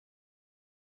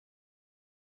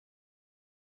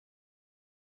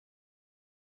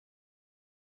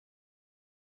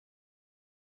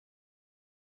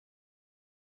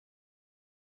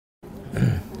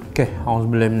Okay,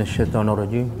 a'udzubillahi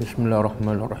minasyaitonirrajim.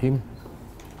 Bismillahirrahmanirrahim.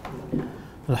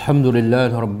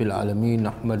 Alhamdulillahirabbil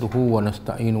alamin, nahmaduhu wa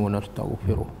nasta'inu wa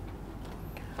nastaghfiruh.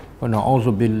 Wa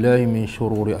na'udzu billahi min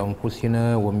shururi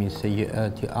anfusina wa min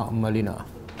sayyiati a'malina.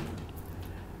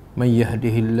 Man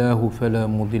yahdihillahu fala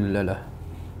mudilla lahu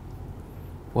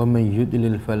wa man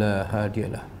yudlil fala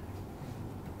hadiya lahu.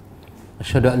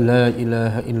 Asyhadu an la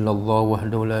ilaha illallah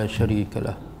wahdahu la syarika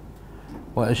lahu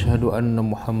wa asyhadu anna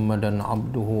Muhammadan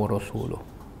abduhu wa rasuluh.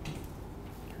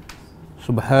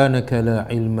 Subhanaka la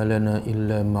ilma lana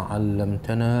illa ma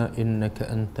 'allamtana innaka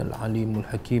antal alimul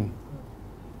hakim.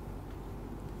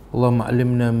 Allahumma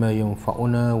 'allimna ma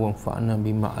yanfa'una wanfa'na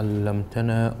bima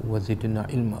 'allamtana wa zidna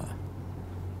ilma.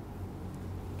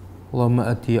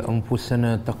 Allahumma ati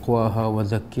anfusana taqwaha wa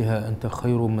zakkiha anta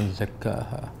khairu man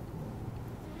zakkaha.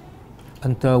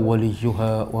 Anta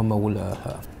waliyuha wa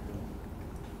maulaha.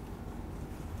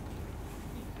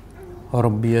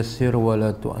 Rabbi yassir wa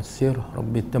la tu'assir,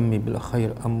 Rabbi tammi bil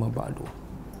khair, amma ba'du.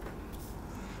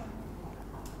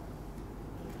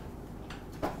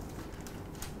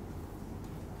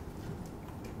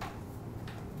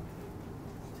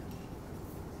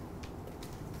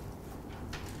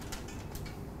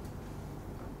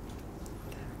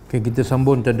 Okay, kita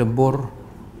sambung tadabbur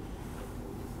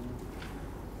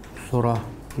surah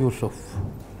Yusuf.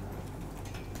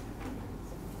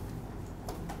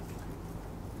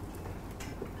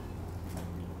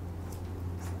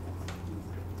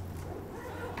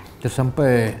 Kita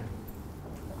sampai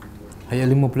ayat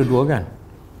 52 kan?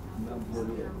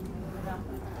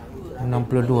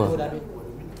 62.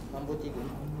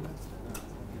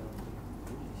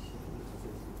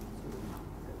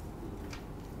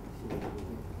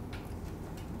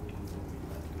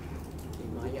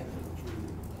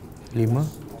 Lima.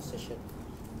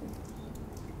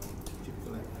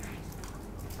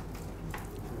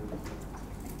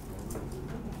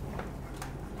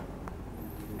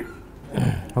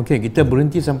 Okey, kita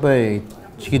berhenti sampai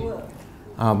cerita.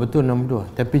 Betul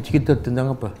 62. Tapi cerita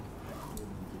tentang apa?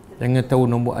 Jangan tahu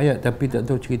nombor ayat tapi tak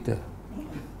tahu cerita.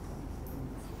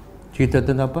 Cerita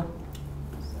tentang apa?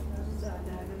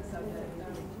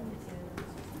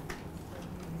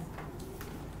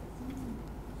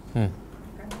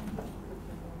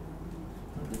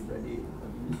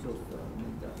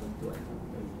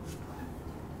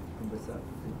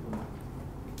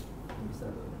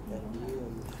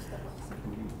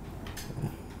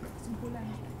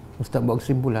 Ustaz buat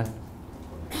kesimpulan.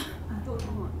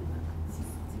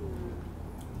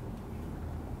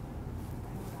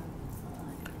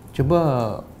 Cuba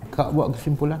Kak buat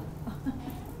kesimpulan.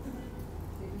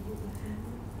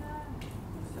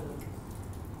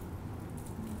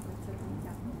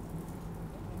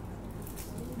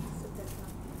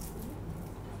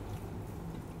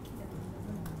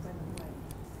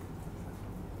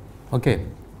 Okey.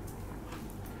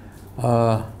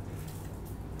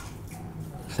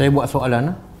 Saya buat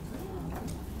soalan.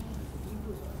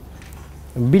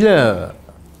 Bila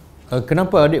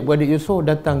kenapa adik-beradik Yusuf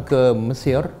datang ke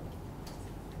Mesir?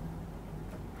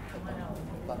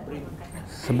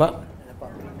 Sebab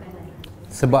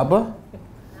apa?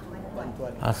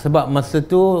 Sebab masa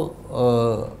tu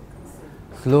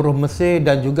seluruh Mesir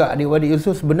dan juga adik-beradik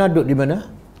Yusuf sebenarnya duduk di mana?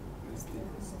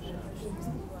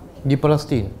 Di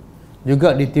Palestin.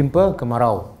 Juga ditimpa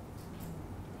kemarau.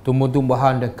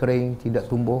 Tumbuh-tumbuhan dah kering, tidak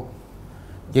tumbuh.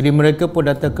 Jadi mereka pun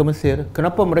datang ke Mesir.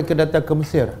 Kenapa mereka datang ke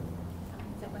Mesir?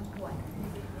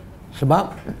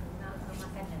 Sebab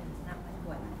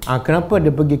kenapa dia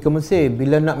pergi ke Mesir?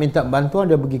 Bila nak minta bantuan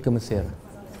dia pergi ke Mesir.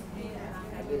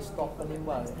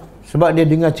 Sebab dia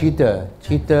dengar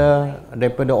cerita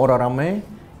daripada orang ramai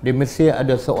di Mesir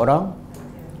ada seorang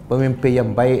pemimpin yang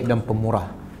baik dan pemurah,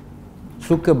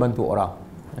 suka bantu orang.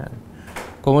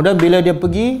 Kemudian bila dia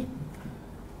pergi,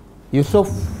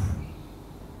 Yusuf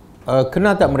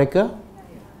kenal tak mereka?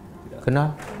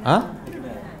 Kenal?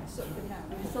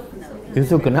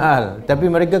 Yusuf kenal.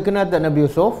 Tapi mereka kenal tak Nabi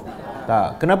Yusuf?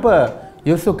 Tak. Kenapa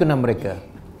Yusuf kenal mereka?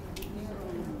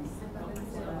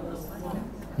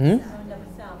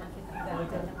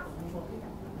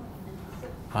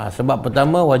 Sebab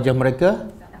pertama wajah mereka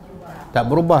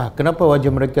tak berubah. Kenapa wajah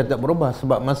mereka tak berubah?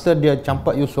 Sebab masa dia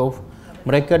campak Yusuf,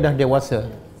 mereka dah dewasa.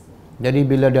 Jadi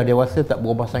bila dah dewasa tak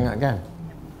berubah sangat kan.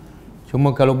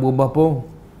 Cuma kalau berubah pun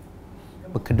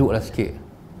berkeduklah sikit.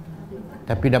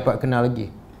 Tapi dapat kenal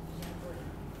lagi.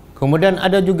 Kemudian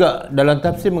ada juga dalam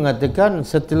tafsir mengatakan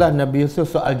setelah Nabi Yusuf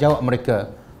soal jawab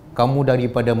mereka, kamu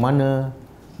daripada mana,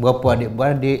 berapa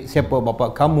adik-beradik, siapa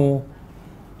bapa kamu.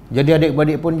 Jadi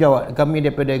adik-beradik pun jawab, kami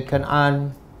daripada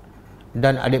Kan'an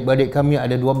dan adik-beradik kami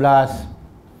ada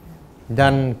 12.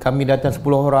 dan kami datang 10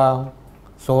 orang,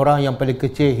 seorang yang paling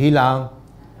kecil hilang,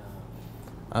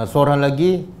 seorang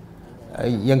lagi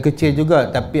yang kecil juga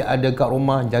tapi ada kat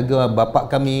rumah jaga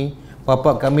bapak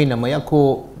kami nama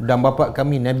Yakub dan bapak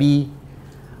kami Nabi.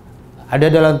 Ada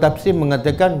dalam tafsir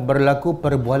mengatakan berlaku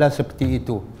perbualan seperti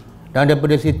itu, dan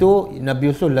daripada situ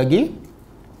Nabi Yusuf lagi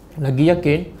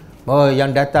yakin bahawa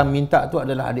yang datang minta tu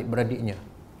adalah adik-beradiknya.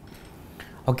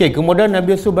 Okey, kemudian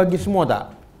Nabi Yusuf bagi semua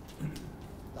tak?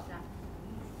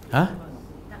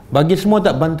 Bagi semua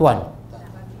tak bantuan?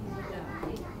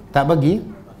 Tak bagi?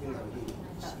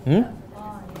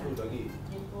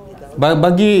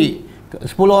 Bagi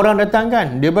 10 orang datang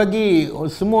kan, dia bagi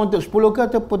semua untuk 10 ke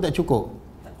ataupun tak cukup?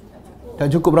 Tak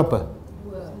cukup berapa?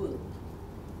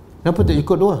 Kenapa tak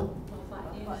cukup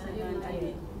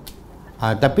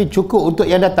 2? Tapi cukup untuk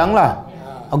yang datang lah.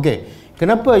 Okey,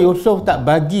 kenapa Yusuf tak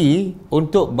bagi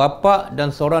untuk bapa dan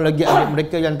seorang lagi adik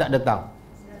mereka yang tak datang?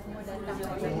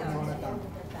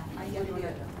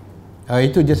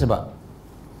 Itu je sebab.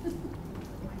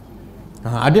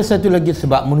 Ada satu lagi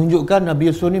sebab menunjukkan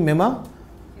Nabi Yusuf ni memang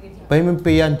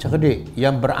pemimpin yang cerdik,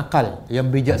 yang berakal,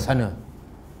 yang bijaksana.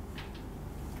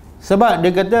 Sebab dia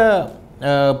kata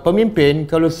pemimpin,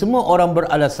 kalau semua orang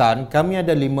beralasan kami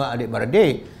ada 5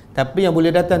 adik-beradik tapi yang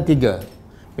boleh datang 3,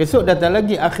 besok datang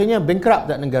lagi, akhirnya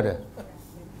bankrupt tak negara?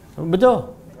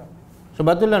 Betul?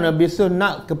 Sebab itulah Nabi Yusuf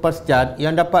nak kepastian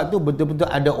yang dapat tu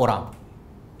betul-betul ada orang,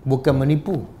 bukan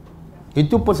menipu.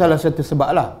 Itu pun salah satu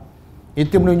sebab lah.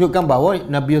 Itu menunjukkan bahawa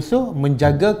Nabi Yusuf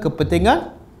menjaga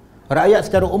kepentingan rakyat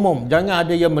secara umum. Jangan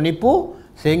ada yang menipu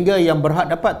sehingga yang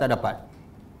berhak dapat tak dapat.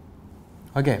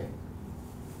 Okey.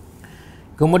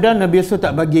 Kemudian Nabi Yusuf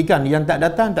tak bagikan, yang tak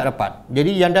datang tak dapat.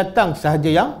 Jadi yang datang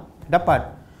sahaja yang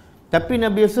dapat. Tapi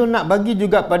Nabi Yusuf nak bagi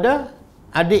juga pada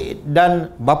adik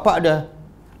dan bapa dia.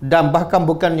 Dan bahkan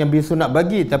bukan yang Nabi Yusuf nak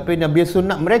bagi, tapi Nabi Yusuf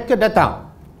nak mereka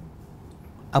datang.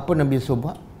 Apa Nabi Yusuf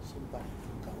buat?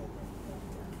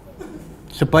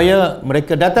 Supaya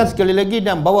mereka datang sekali lagi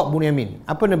dan bawa Bunyamin.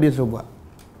 Apa Nabi Yusuf buat?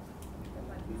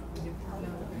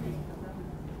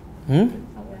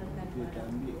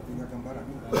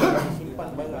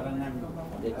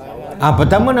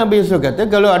 Pertama Nabi Yusuf kata,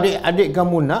 kalau adik-adik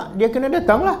kamu nak, dia kena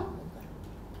datang lah.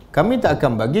 Kami tak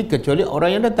akan bagi kecuali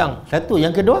orang yang datang. Satu.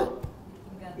 Yang kedua,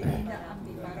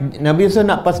 Nabi Yusuf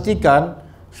nak pastikan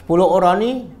 10 orang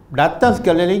ni datang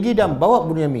sekali lagi dan bawa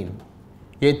Bunyamin.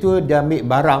 Iaitu dia ambil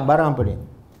barang apa ni?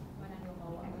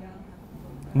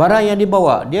 Barang yang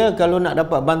dibawa. Dia kalau nak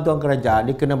dapat bantuan kerajaan,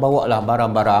 dia kena bawa lah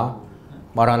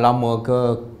barang lama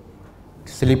ke,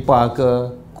 selipar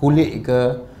ke, kulit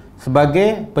ke,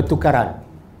 sebagai pertukaran.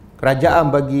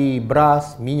 Kerajaan bagi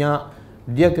beras, minyak,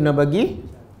 dia kena bagi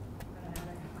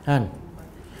kan.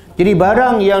 Jadi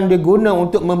barang yang diguna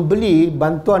untuk membeli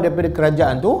bantuan daripada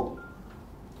kerajaan tu,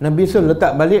 Nabi Yusuf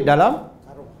letak balik dalam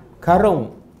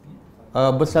karung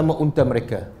bersama unta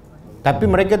mereka. Tapi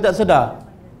mereka tak sedar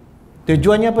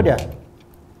tujuannya apa dia.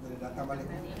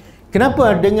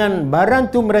 Kenapa dengan barang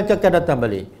tu mereka akan datang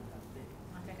balik?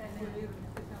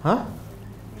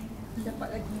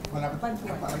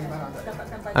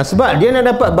 Sebab dia nak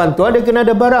dapat bantuan, dia kena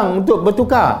ada barang untuk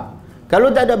bertukar.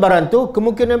 Kalau tak ada barang tu,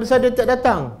 kemungkinan besar dia tak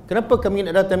datang. Kenapa kami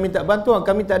nak datang minta bantuan?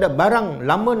 Kami tak ada barang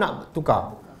lama nak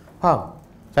tukar. Faham?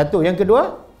 Satu. Yang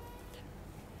kedua,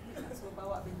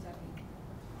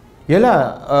 ialah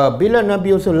bila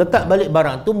Nabi Yusuf letak balik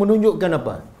barang tu, menunjukkan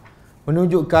apa?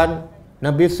 Menunjukkan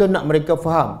Nabi Yusuf nak mereka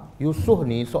faham, Yusuf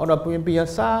ni seorang pemimpin yang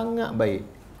sangat baik.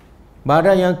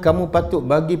 Barang yang kamu patut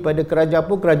bagi pada kerajaan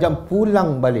pun, kerajaan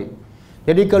pulang balik.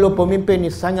 Jadi kalau pemimpin ni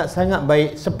sangat-sangat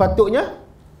baik, sepatutnya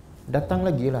datang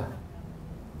lagi lah.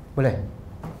 Boleh?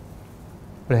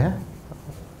 Boleh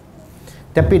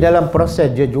Tapi dalam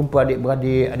proses dia jumpa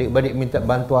adik-beradik minta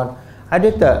bantuan, ada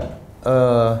tak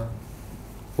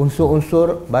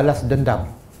unsur-unsur balas dendam?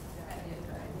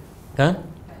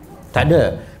 Tak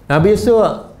ada. Nabi Yusuf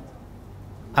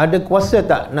ada kuasa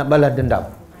tak nak balas dendam?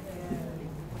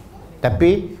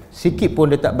 Tapi sikit pun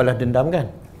dia tak balas dendam kan?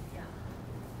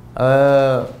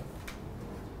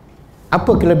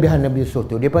 Apa kelebihan Nabi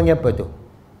Yusuf tu? Dia panggil apa tu?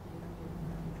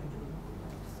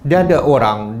 Dia ada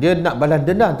orang, dia nak balas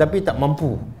dendam tapi tak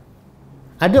mampu.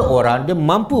 Ada orang, dia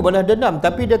mampu balas dendam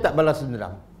tapi dia tak balas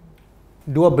dendam.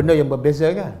 Dua benda yang berbeza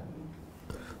kan?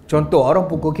 Contoh, orang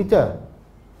pukul kita.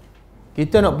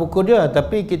 Kita nak pukul dia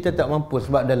tapi kita tak mampu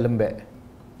sebab dia lembek.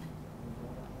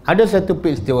 Ada satu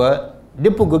peristiwa,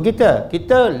 dia pukul kita,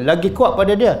 kita lagi kuat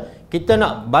pada dia. Kita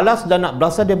nak balas dan nak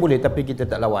belasah dia boleh, tapi kita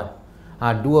tak lawan.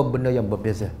 Dua benda yang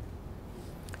berbeza.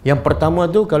 Yang pertama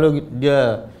tu, kalau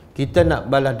kita nak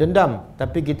balas dendam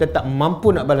tapi kita tak mampu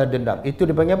nak balas dendam, itu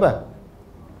dipanggil apa?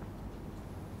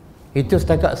 Itu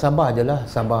setakat sabar je lah.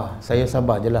 Sabar. Saya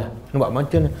sabar je lah. Nampak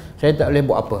macam saya tak boleh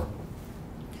buat apa.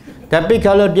 Tapi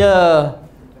kalau dia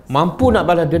mampu nak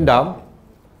balas dendam,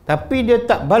 tapi dia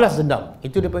tak balas dendam,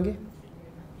 itu dia panggil.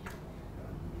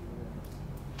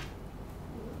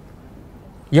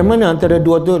 Yang mana antara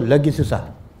dua tu lagi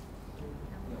susah?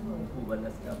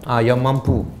 Yang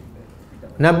mampu.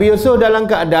 Nabi Yusuf dalam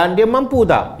keadaan dia mampu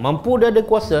tak? Mampu, dia ada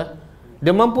kuasa.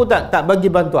 Dia mampu tak bagi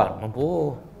bantuan?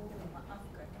 Mampu.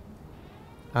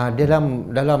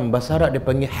 Dalam bahasa Arab dia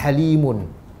panggil halimun.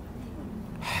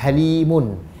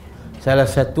 Halimun. Salah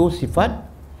satu sifat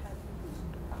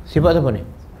apa ni?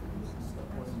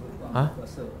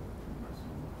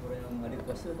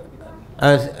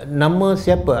 Nama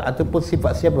siapa ataupun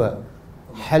sifat siapa?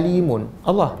 Halimun.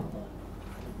 Allah.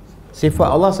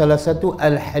 Sifat Allah salah satu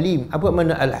Al-Halim. Apa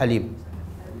makna Al-Halim?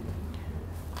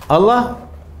 Allah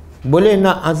boleh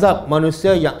nak azab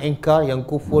manusia yang ingkar, yang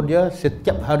kufur dia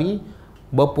setiap hari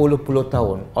berpuluh-puluh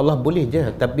tahun. Allah boleh je,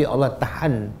 tapi Allah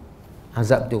tahan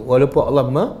azab tu walaupun Allah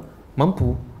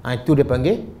mampu. Itu dia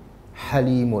panggil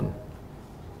Halimun.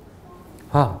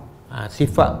 Faham?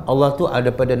 Sifat Allah tu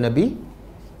ada pada Nabi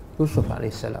Yusuf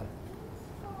AS.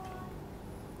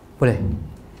 Boleh?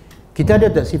 Kita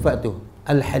ada tak sifat tu?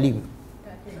 Al-Halim.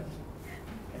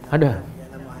 Ada?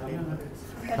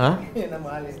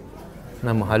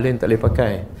 Nama Halim tak boleh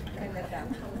pakai.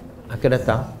 Akan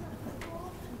datang.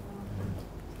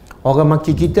 Orang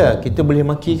maki kita boleh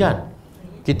maki kan?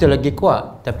 Kita lagi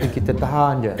kuat, tapi kita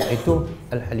tahan je. Itu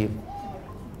Al-Halim.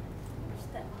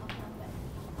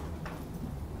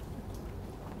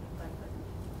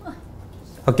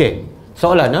 Okey,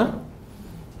 soalan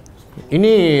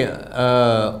ini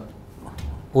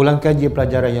ulang kaji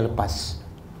pelajaran yang lepas.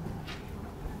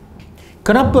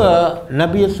 Kenapa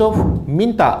Nabi Yusuf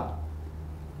minta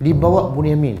dibawa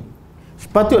Bunyamin?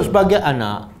 Sepatutnya sebagai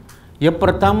anak, yang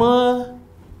pertama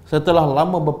setelah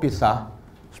lama berpisah,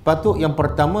 sepatutnya yang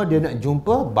pertama dia nak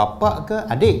jumpa bapa ke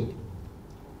adik?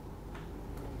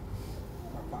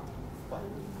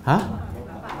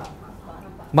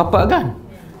 Bapa kan?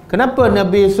 Kenapa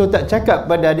Nabi Yusuf tak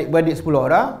cakap pada adik-beradik 10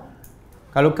 orang,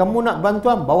 kalau kamu nak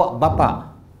bantuan bawa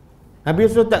bapa? Nabi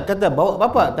Yusuf tak kata bawa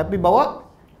bapa, tapi bawa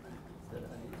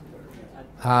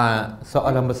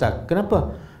soalan besar.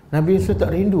 Kenapa Nabi Yusuf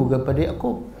tak rindu kepada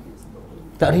Yaqub?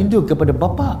 Tak rindu kepada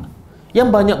bapa?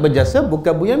 Yang banyak berjasa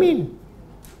bukan Bunyamin.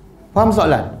 Faham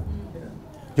soalan?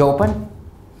 Jawapan?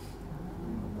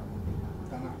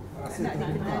 Tak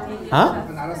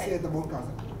nak rahsia terbongkar.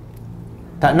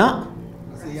 Tak nak?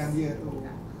 Rahsia yang dia tu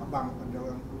abang pada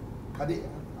orang tu adik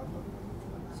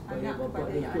anak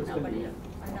kepada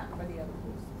anak kepada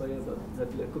Yaqub, supaya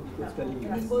Nabi Yaqub ikut sekali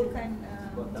menimbulkan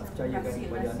tak percayakan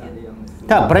kepada anak dia yang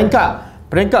tak.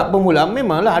 Peringkat permulaan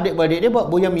memanglah adik-beradik dia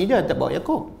bawa Bunyamin, dia tak bawa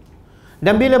Yaqub.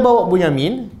 Dan bila bawa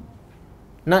Bunyamin,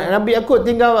 Nabi Yaqub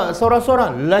tinggal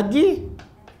seorang-seorang, lagi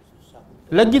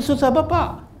susah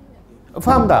bapa.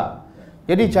 Faham tak?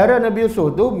 Jadi cara Nabi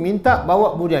Yusuf tu minta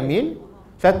bawa Bunyamin,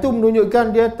 satu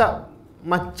menunjukkan dia tak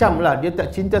macam lah, dia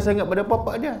tak cinta sangat pada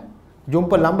bapa dia.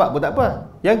 Jumpa lambat pun tak apa.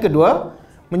 Yang kedua,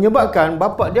 menyebabkan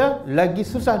bapa dia lagi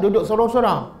susah duduk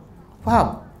sorang-sorang.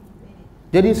 Faham?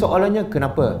 Jadi soalannya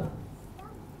kenapa?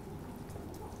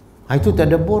 Itu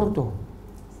tadabbur tu.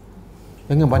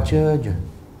 Jangan baca je.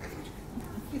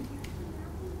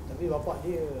 Tapi bapa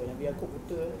dia, Nabi Yaqub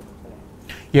buta.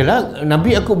 Yalah,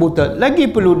 Nabi Yaqub buta,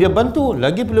 lagi perlu dia bantu,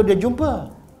 lagi perlu dia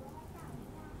jumpa.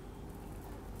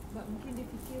 Mungkin dia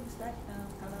fikir Ustaz,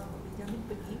 kalau Bunyamin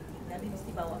pergi, Nabi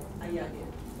mesti bawa ayah dia.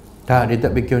 Tak, dia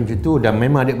tak fikir macam tu. Dan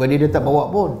memang adik-beradik dia tak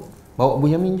bawa pun. Bawa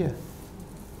Bunyamin je. Dia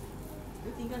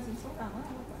tinggal seorang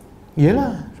lah.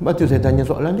 Yalah, sebab tu saya tanya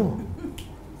soalan tu.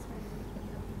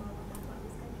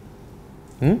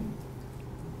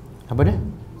 Apa dia?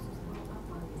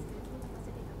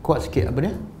 Kuat sikit apa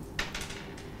dia?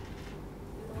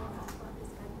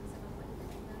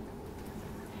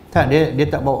 Tak, dia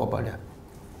tak bawa apa dia.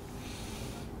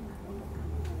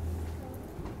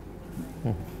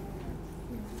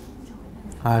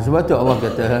 Sebab tu Allah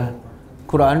kata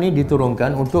Quran ni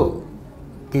diturunkan untuk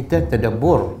kita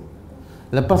tadabbur.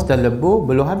 Lepas tadabbur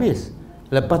belum habis.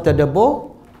 Lepas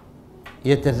tadabbur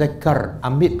ia tazakkar,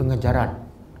 ambil pengajaran.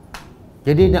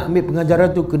 Jadi nak ambil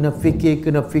pengajaran tu kena fikir,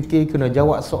 kena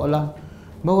jawab soalan,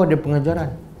 baru ada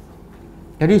pengajaran.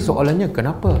 Jadi soalannya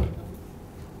kenapa?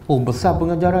 Besar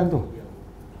pengajaran tu.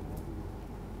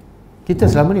 Kita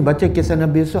selama ni baca kisah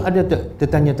Nabi Yusuf, ada tak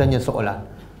tertanya-tanya soalan?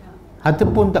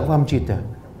 Ataupun tak faham cerita?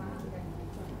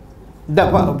 Tak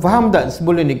faham tak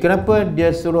sebelum ni kenapa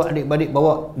dia suruh adik-beradik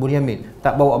bawa Bunyamin,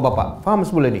 tak bawa bapa? Faham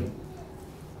sebelum ni?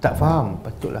 Tak faham,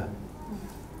 patutlah.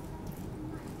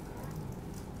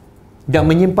 Dan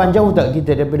menyimpan jauh tak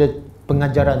kita daripada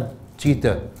pengajaran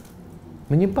cerita?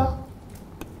 Menyimpan.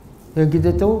 Yang kita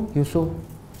tahu Yusuf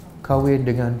kahwin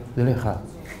dengan Zulaikha.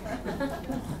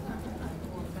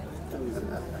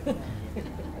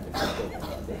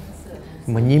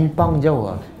 Menyimpang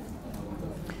jauh.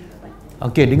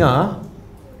 Okey, dengar.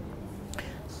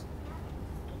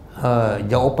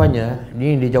 Jawapannya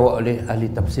ini dijawab oleh ahli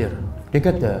tafsir. Dia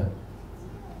kata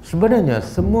sebenarnya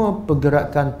semua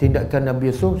pergerakan tindakan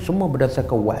Nabi Yusuf semua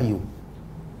berdasarkan wahyu.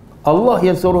 Allah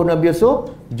yang suruh Nabi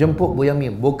Yusuf jemput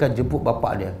Muein, bukan jemput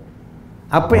bapa dia.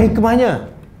 Apa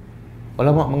hikmahnya?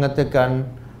 Ulama mengatakan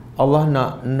Allah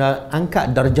nak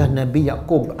angkat darjah Nabi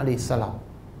Yaqub AS.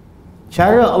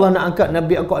 Cara Allah nak angkat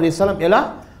Nabi Yaqub AS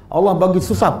ialah Allah bagi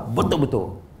susah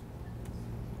betul-betul.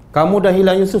 Kamu dah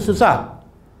hilang Yusuf susah,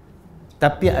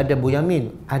 tapi ada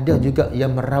Muein, ada juga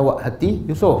yang merawat hati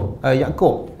Yusuf,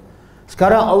 Yaqub.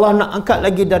 Sekarang Allah nak angkat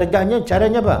lagi darjahnya,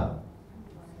 caranya apa?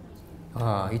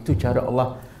 Itu cara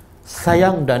Allah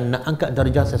sayang dan nak angkat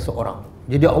darjah seseorang.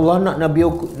 Jadi Allah nak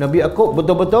Nabi Yaqub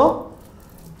betul-betul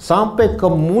sampai ke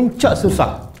muncak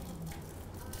susah.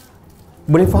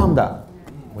 Boleh faham tak?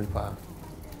 Boleh faham.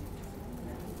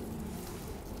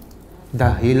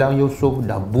 Dah hilang Yusuf,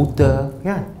 dah buta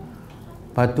kan?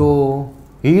 Lepas tu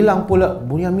hilang pula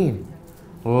Muein.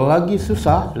 Lagi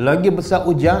susah, lagi besar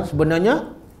ujian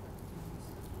sebenarnya.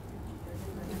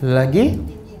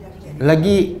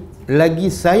 Lagi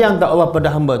sayang tak Allah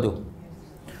pada hamba tu.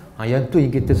 Yang tu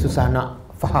yang kita susah nak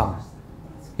faham.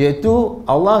 Iaitu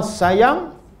Allah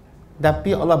sayang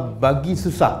tapi Allah bagi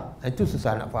susah. Itu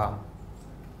susah nak faham.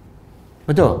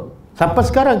 Betul? Sampai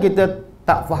sekarang kita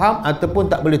tak faham ataupun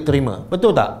tak boleh terima.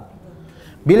 Betul tak?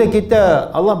 Bila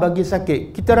kita Allah bagi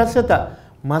sakit, kita rasa tak?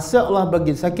 Masa Allah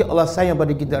bagi sakit, Allah sayang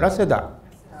pada kita. Rasa tak?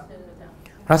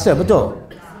 Rasa, betul?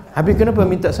 Habis kenapa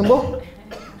minta sembuh?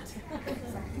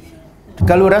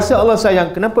 Kalau rasa Allah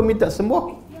sayang, kenapa minta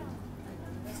sembuh?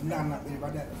 Senang nak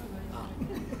beribadat.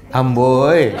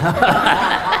 Amboi.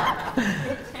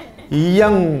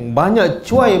 Yang banyak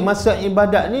cuai masa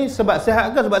ibadat ni sebab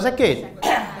sihat ke sebab sakit?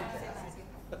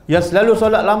 Yang selalu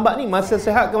solat lambat ni masa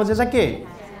sihat ke masa sakit?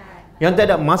 Yang tak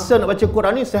ada masa nak baca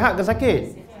Quran ni sihat ke sakit?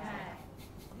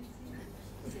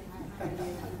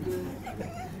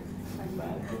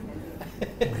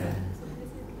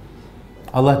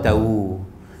 Allah tahu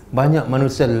banyak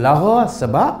manusia lara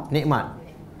sebab nikmat.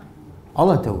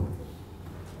 Allah tahu.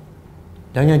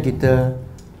 Jangan kita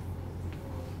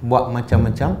buat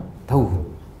macam-macam tahu.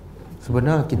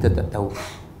 Sebenarnya kita tak tahu.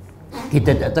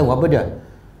 Kita tak tahu apa dia.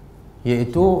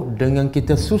 Iaitu dengan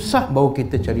kita susah baru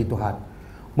kita cari Tuhan,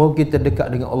 baru kita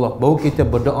dekat dengan Allah, baru kita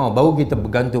berdoa, baru kita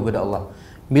bergantung kepada Allah.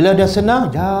 Bila dah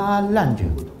senang, jalan je.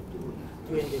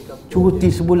 Cuti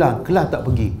sebulan, kelas tak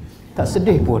pergi, tak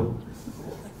sedih pun.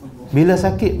 Bila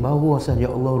sakit, baru rasa ya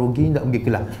Allah rugi tak pergi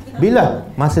kelas. Bila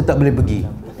masa tak boleh pergi.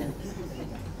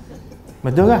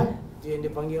 Betul kan? Dia yang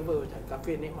dia panggil apa?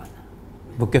 Kafe nikmat.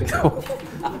 Bukan.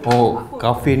 Oh,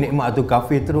 kafe nikmat tu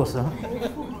kafe terus.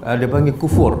 Dia panggil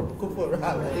kufur. Kufur.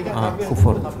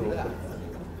 Kufur.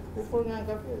 Kufur dengan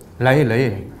kafe.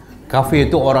 Lain.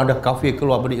 Kafe tu orang dah kafe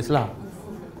keluar dari Islam.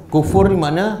 Kufur ni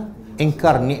makna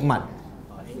ingkar nikmat.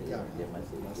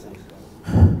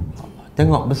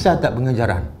 Tengok besar tak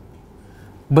pengajaran?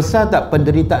 Besar tak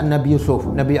penderitaan Nabi Yusuf,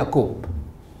 Nabi Yaqub?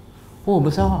 Oh,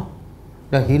 besar.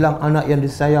 Dah hilang anak yang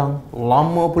disayang.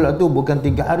 Lama pula tu, bukan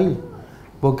 3 hari,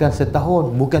 bukan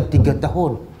setahun, bukan 3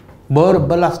 tahun,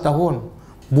 berbelas tahun.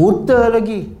 Buta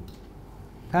lagi.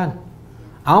 Kan?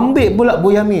 Ambil pula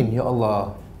Muein. Ya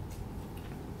Allah.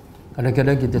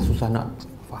 Kadang-kadang kita susah nak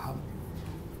faham.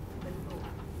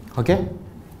 Okey?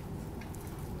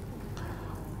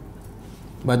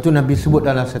 Sebab tu Nabi sebut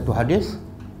dalam satu hadis,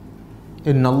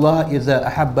 innallaha iza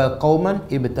ahabba qauman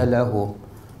ibtalahum.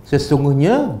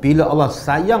 Sesungguhnya bila Allah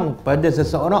sayang pada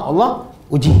seseorang, Allah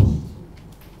uji.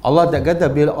 Allah tak kata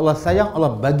bila Allah sayang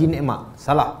Allah bagi nikmat.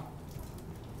 Salah.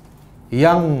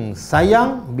 Yang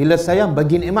sayang, bila sayang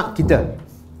bagi nikmat kita.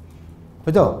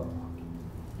 Betul?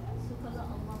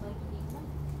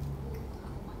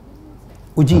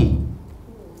 Uji.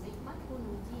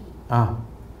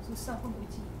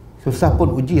 Susah pun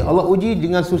uji. Allah uji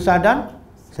dengan susah dan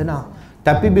senang.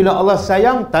 Tapi bila Allah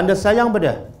sayang, tanda sayang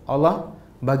pada Allah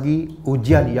bagi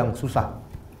ujian yang susah,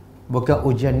 bukan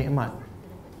ujian nikmat.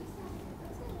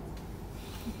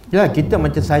 Ya, kita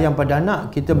macam sayang pada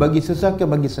anak, kita bagi susah ke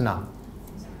bagi senang.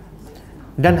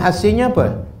 Dan hasilnya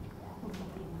apa?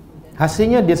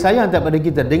 Hasilnya dia sayang tak pada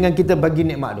kita dengan kita bagi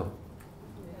nikmat tu.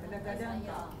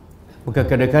 Bukan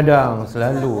kadang-kadang,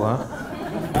 selalu.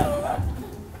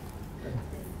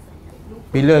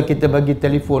 Bila kita bagi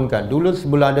telefon kan, dulu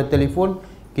sebelum ada telefon,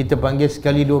 kita panggil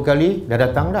sekali dua kali dah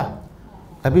datang dah.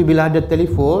 Tapi bila ada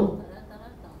telefon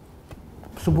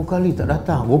 10 kali tak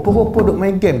datang, rupa-rupa duk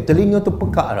main game, telinga tu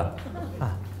pekak dah.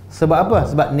 Sebab apa?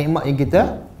 Sebab nikmat yang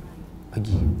kita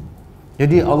bagi.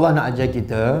 Jadi Allah nak ajar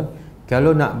kita,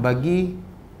 kalau nak bagi,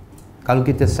 kalau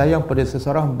kita sayang pada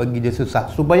seseorang, bagi dia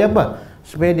susah. Supaya apa?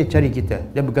 Supaya dia cari kita,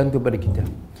 dia bergantung pada kita.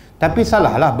 Tapi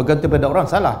salah lah, bergantung pada orang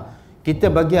salah.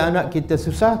 Kita bagi anak kita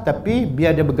susah, tapi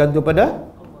biar dia bergantung pada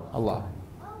Allah.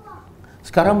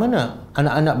 Sekarang mana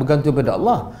anak-anak bergantung pada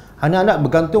Allah? Anak-anak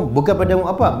bergantung bukan pada mak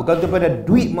bapak, bergantung pada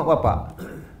duit mak bapak.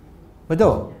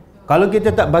 Betul? Kalau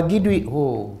kita tak bagi duit,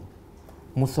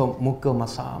 muka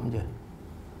masam je,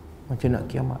 macam nak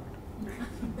kiamat.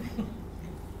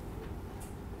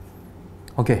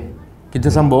 Okey, kita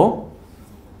sambung.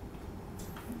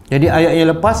 Jadi ayat yang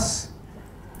lepas,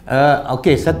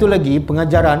 okey, satu lagi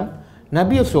pengajaran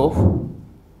Nabi Yusuf,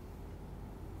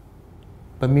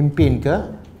 pemimpin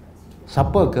ke,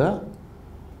 siapa ke,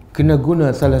 kena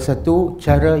guna salah satu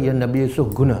cara yang Nabi Yusuf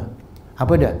guna.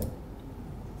 Apa dia?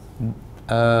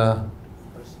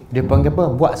 Dia panggil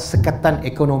apa? Buat sekatan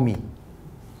ekonomi.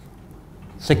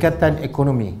 Sekatan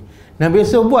ekonomi. Nabi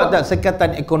Yusuf buat tak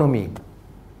sekatan ekonomi?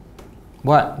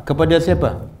 Buat kepada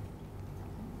siapa?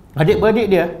 Adik-beradik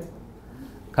dia.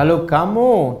 Kalau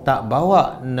kamu tak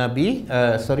bawa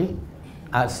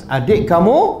adik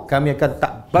kamu, kami akan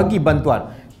tak bagi bantuan.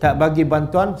 Tak bagi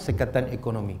bantuan sekatan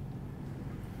ekonomi.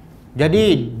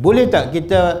 Jadi boleh tak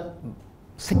kita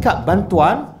sekat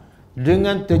bantuan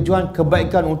dengan tujuan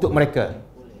kebaikan untuk mereka?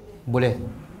 Boleh.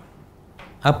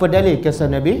 Apa dalil kisah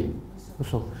Nabi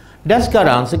Yusuf? Dan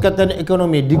sekarang sekatan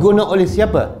ekonomi digunakan oleh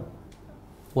siapa?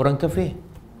 Orang kafir.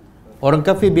 Orang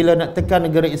kafir bila nak tekan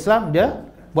negara Islam, dia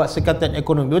buat sekatan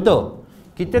ekonomi. Betul?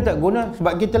 Kita tak guna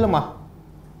sebab kita lemah.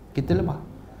 Kita lemah.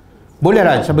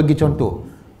 Bolehlah saya bagi contoh.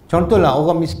 Contohlah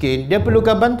orang miskin, dia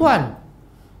perlukan bantuan.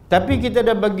 Tapi kita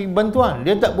dah bagi bantuan,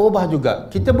 dia tak berubah juga.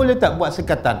 Kita boleh tak buat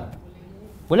sekatan?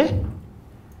 Boleh?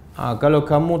 Kalau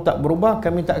kamu tak berubah,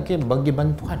 kami tak akan bagi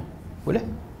bantuan. Boleh?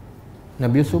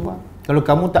 Nabi Yusuf buat. Kalau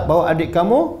kamu tak bawa adik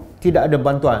kamu, tidak ada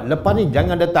bantuan. Lepas ni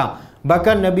jangan datang.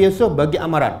 Bahkan Nabi Yusuf bagi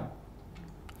amaran.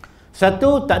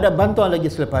 Satu, tak ada bantuan lagi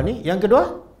selepas ni. Yang kedua,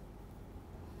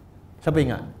 siapa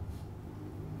ingat?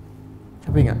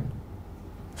 Siapa ingat?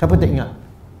 Siapa tak ingat?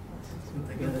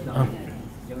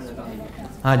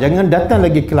 Jangan datang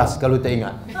lagi kelas kalau tak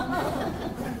ingat.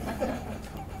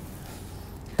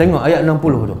 Tengok ayat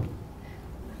 60 tu.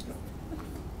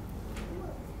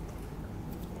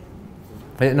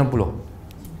 Ayat 60.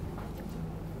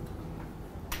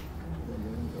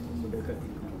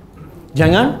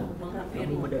 Jangan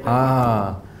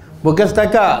bukan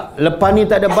setakat lepas ni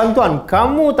tak ada bantuan,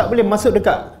 kamu tak boleh masuk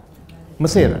dekat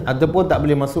Mesir ataupun tak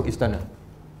boleh masuk istana.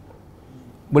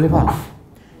 Boleh faham?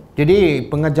 Jadi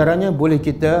pengajarannya boleh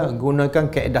kita gunakan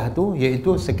kaedah tu,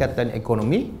 iaitu sekatan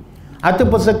ekonomi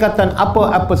ataupun sekatan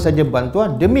apa-apa saja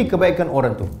bantuan demi kebaikan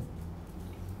orang tu.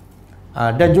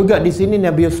 Dan juga di sini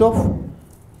Nabi Yusuf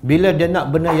bila dia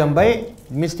nak benda yang baik,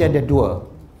 mesti ada dua.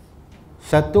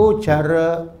 Satu,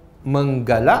 cara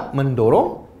menggalak,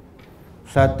 mendorong.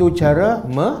 Satu, cara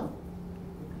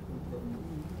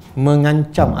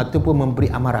mengancam ataupun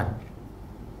memberi amaran.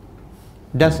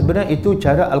 Dan sebenarnya itu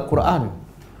cara Al-Quran.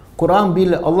 Quran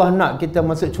bila Allah nak kita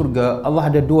masuk syurga, Allah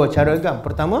ada dua cara kan.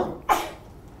 Pertama,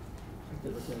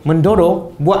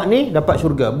 mendorong, buat ni dapat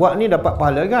syurga, buat ni dapat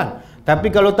pahala kan.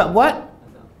 Tapi kalau tak buat,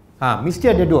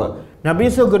 mesti ada dua. Nabi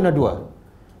Yusuf guna dua.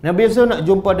 Nabi Yusuf nak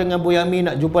jumpa dengan Bu Yami,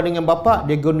 nak jumpa dengan bapa,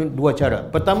 dia guna dua cara.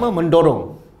 Pertama,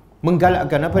 mendorong,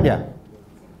 menggalakkan. Apa dia?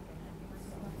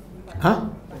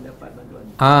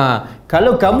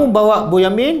 Kalau kamu bawa Bu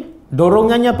Yamin,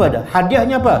 dorongannya apa dah?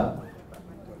 Hadiahnya apa?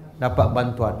 Dapat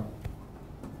bantuan.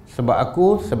 Sebab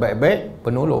aku sebaik-baik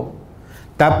penolong.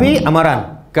 Tapi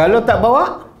amaran, kalau tak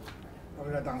bawa,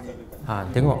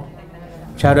 tengok.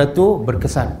 Cara tu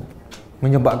berkesan,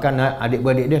 menyebabkan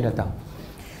adik-beradik dia datang.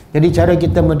 Jadi cara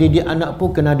kita mendidik anak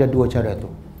pun kena ada dua cara tu.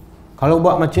 Kalau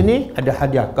buat macam ni, ada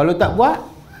hadiah. Kalau tak buat,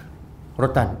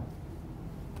 rotan.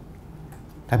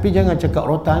 Tapi jangan cakap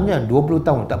rotan je, 20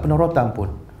 tahun tak pernah rotan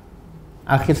pun.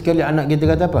 Akhir sekali anak kita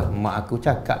kata apa? Mak aku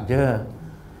cakap je.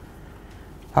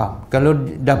 Kalau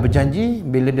dah berjanji,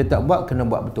 bila dia tak buat, kena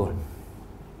buat betul.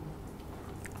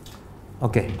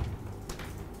 Okey.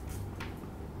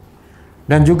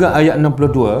 Dan juga ayat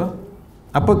 62,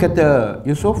 apa kata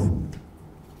Yusuf?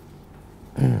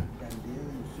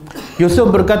 Yusuf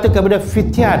berkata kepada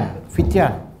Fityan.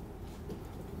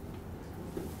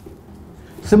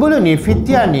 Sebelum ni,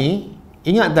 Fityan ni,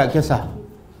 ingat tak kisah?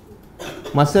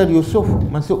 Masa Yusuf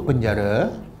masuk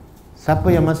penjara, siapa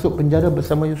yang masuk penjara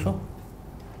bersama Yusuf?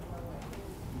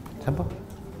 Siapa?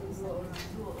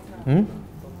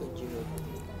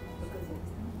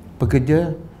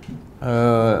 Pekerja.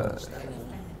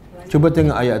 Cuba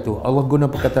tengok ayat tu. Allah guna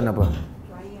perkataan apa?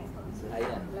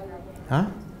 Ha?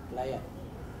 Layan.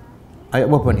 Ayat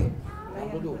berapa ni?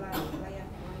 62.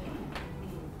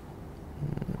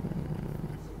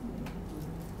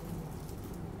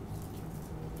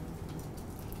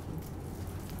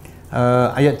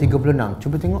 Ayat 36.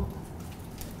 Cuba tengok.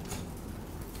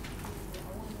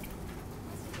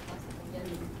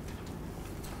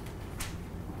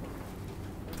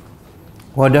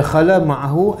 Wa dakhala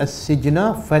ma'ahu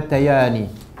as-sijna fatayani.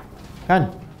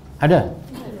 Kan? Ada?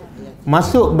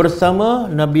 Masuk bersama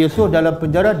Nabi Yusuf dalam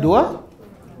penjara dua.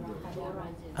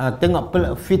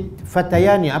 Tengok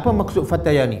fatayani. Apa maksud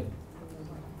fatayani?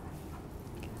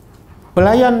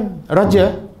 Pelayan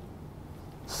raja.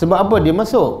 Sebab apa dia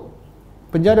masuk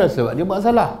penjara? Sebab dia buat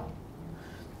salah.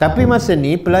 Tapi masa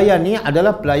ni pelayan ni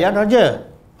adalah pelayan raja.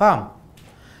 Faham?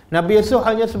 Nabi Yusuf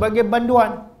hanya sebagai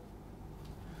banduan.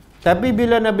 Tapi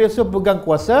bila Nabi Yusuf pegang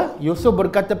kuasa, Yusuf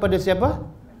berkata pada siapa?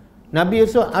 Nabi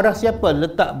Yusuf arah siapa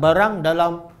letak barang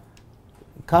dalam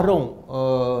karung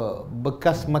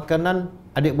bekas makanan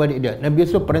adik-beradik dia. Nabi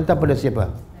Yusuf perintah pada siapa?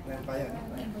 Pelayan.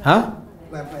 Ha?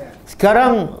 Pelayan.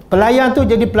 Sekarang pelayan tu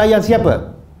jadi pelayan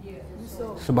siapa?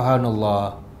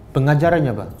 Subhanallah. Pengajarannya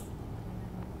apa?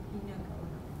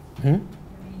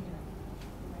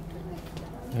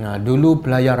 Nah, dulu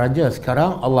pelayan raja,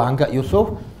 sekarang Allah angkat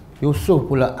Yusuf. Yusuf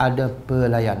pula ada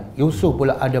pelayan. Yusuf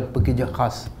pula ada pekerja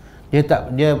khas.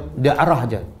 Dia arah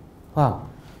aja. Faham?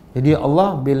 Jadi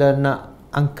Allah bila nak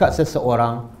angkat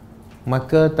seseorang,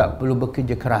 maka tak perlu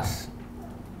bekerja keras.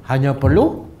 Hanya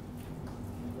perlu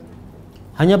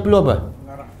apa?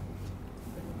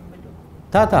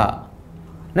 Tak.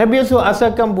 Nabi Yusuf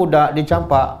asalkan budak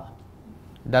dicampak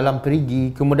dalam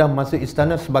perigi, kemudian masuk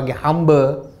istana sebagai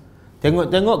hamba.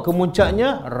 Tengok-tengok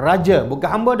kemuncaknya raja, bukan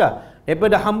hamba dah.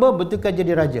 Daripada hamba betulkan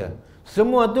jadi raja.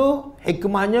 Semua tu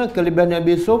hikmahnya, kelebihan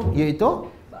Nabi Yusuf iaitu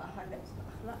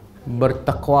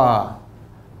bertakwa.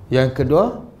 Yang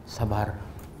kedua, sabar.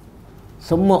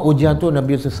 Semua ujian tu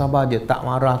Nabi Yusuf sabar je, tak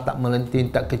marah, tak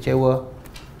melenting, tak kecewa.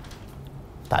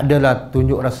 Tak adalah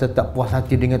tunjuk rasa tak puas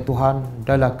hati dengan Tuhan.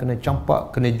 Dahlah kena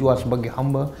campak, kena jual sebagai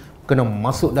hamba, kena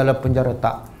masuk dalam penjara,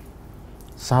 tak.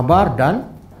 Sabar dan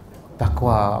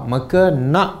takwa. Maka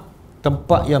nak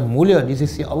tempat yang mulia di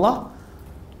sisi Allah,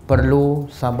 perlu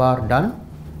sabar dan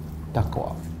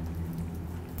takwa.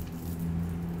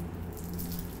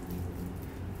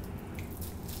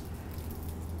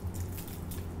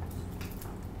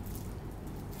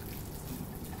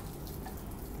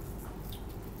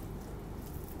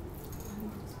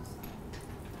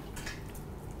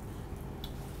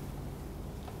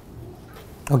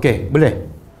 Okey, boleh?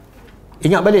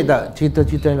 Ingat balik tak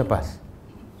cerita-cerita yang lepas?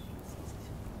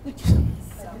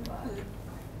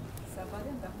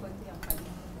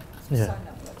 Ya.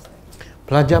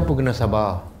 Pelajar pun kena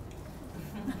sabar.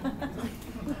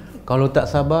 Kalau tak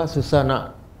sabar, susah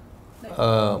nak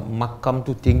makam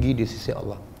tu tinggi di sisi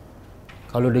Allah.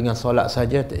 Kalau dengan solat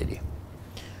saja tak jadi.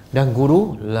 Dan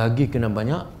guru lagi kena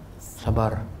banyak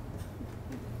sabar.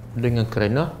 Dengan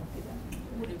kerana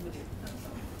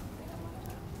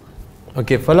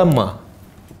okey, falamma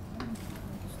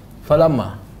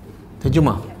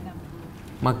terjemah.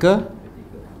 Maka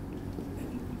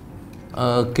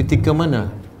ketika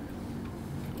mana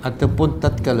ataupun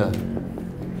tatkala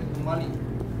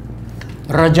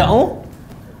raja'u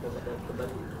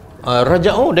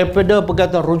daripada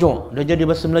perkataan rujuk, dia jadi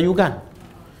bahasa Melayu kan.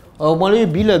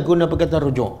 Melayu bila guna perkataan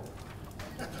rujuk?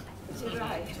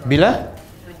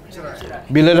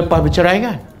 Bila lepas bercerai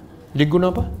kan, dia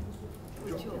guna apa?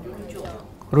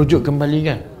 Rujuk kembali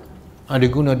kan. Dia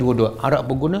guna dua-dua.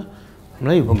 Arab pun guna,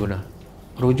 Melayu pun guna.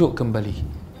 Rujuk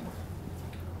kembali.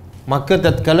 Maka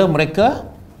tatkala mereka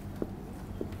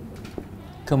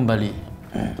kembali.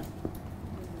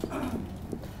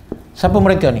 Siapa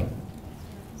mereka ni?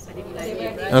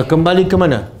 Kembali ke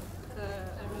mana?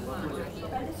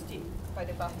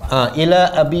 Ila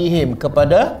abihim,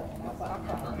 kepada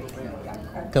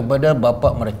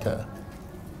bapa mereka,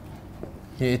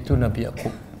 iaitu Nabi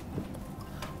Yaqub.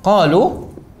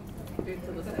 Qalu,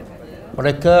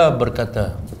 mereka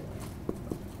berkata,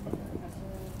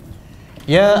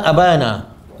 ya abana,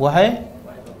 wahai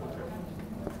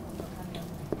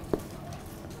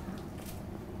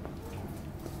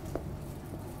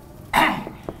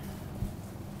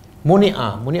Muein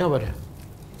apa dia?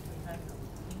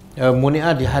 Muein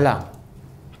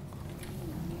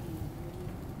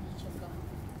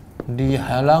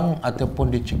dihalang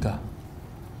ataupun dicegah.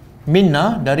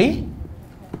 Minna dari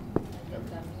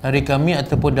kami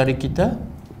ataupun dari kita.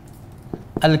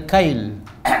 Al-kail.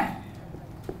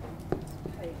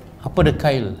 Apa dia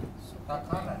kail?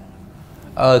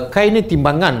 Kail ni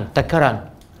timbangan,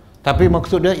 takaran. Tapi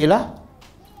maksud dia ialah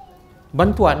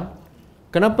bantuan.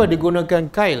 Kenapa digunakan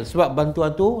kail? Sebab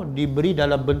bantuan tu diberi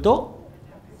dalam bentuk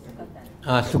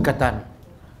sukatan.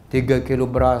 3 kilo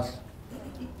beras,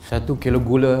 1 kilo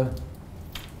gula.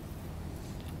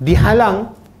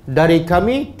 Dihalang dari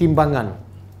kami timbangan.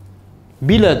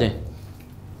 Bila ni?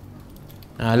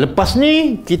 Lepas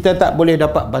ni kita tak boleh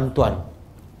dapat bantuan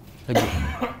lagi.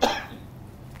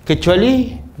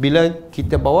 Kecuali bila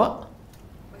kita bawa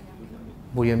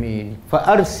Bunyamin.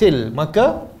 Fa'arsil,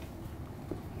 maka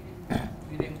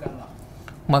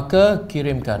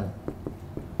kirimkan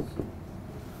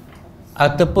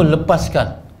ataupun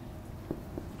lepaskan.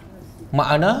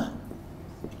 Makna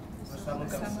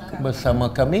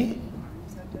bersama kami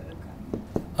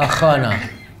akhana,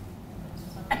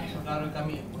 Saudara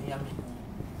kami Bunyamin.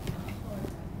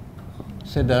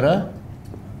 saudara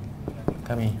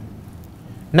kami.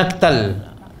 Naktal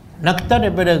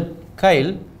daripada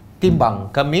kail, timbang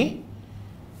kami,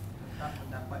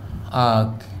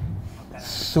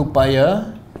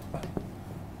 supaya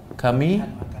kami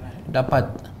dapat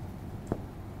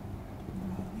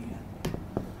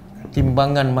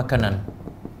timbangan makanan.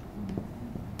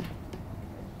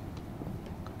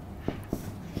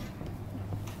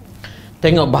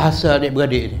 Tengok bahasa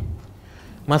adik-beradik ni.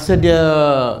 Masa dia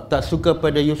tak suka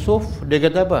pada Yusuf, dia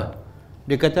kata apa?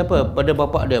 Dia kata apa pada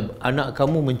bapa dia? Anak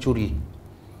kamu mencuri.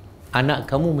 Anak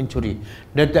kamu mencuri.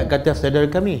 Dia tak kata saudara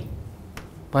kami.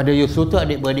 Pada Yusuf tu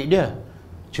adik-beradik dia.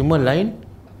 Cuma lain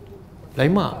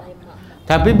mak.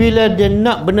 Tapi bila dia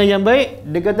nak benda yang baik,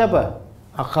 dia kata apa?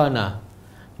 Akhana.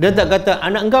 Dia tak kata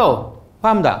anak engkau.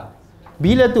 Faham tak?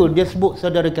 Bila tu dia sebut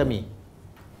saudara kami.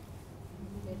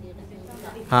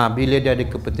 Bila dia ada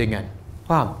kepentingan.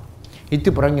 Faham?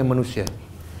 Itu perangai manusia.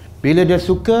 Bila dia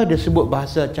suka, dia sebut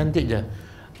bahasa cantik je.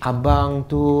 Abang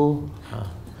tu.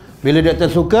 Bila dia tak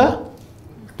suka,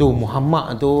 tu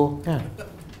Muhammad tu.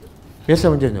 Biasa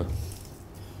macam tu.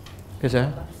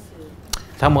 Biasa.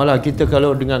 Sama lah kita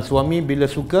kalau dengan suami, bila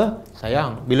suka,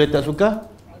 sayang. Bila tak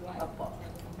suka,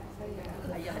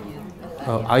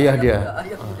 ayah dia.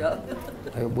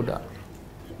 Ayah budak.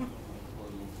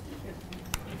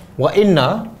 Wa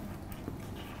inna,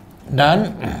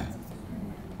 dan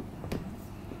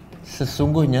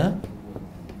sesungguhnya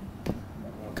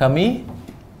kami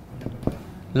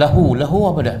lahu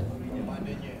apa dah?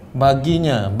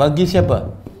 Baginya. Bagi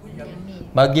siapa?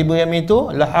 Bagi Bunyamin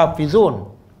itu lahafizun.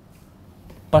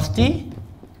 Pasti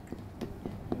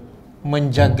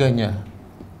menjaganya.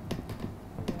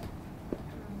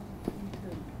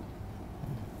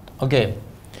 Okey.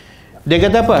 Dia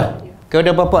kata apa?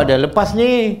 Kepada bapa dia, lepas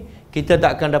ni kita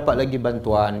tak akan dapat lagi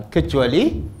bantuan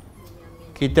kecuali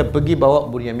kita pergi bawa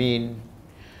Bunyamin.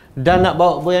 Dan nak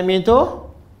bawa Bunyamin tu,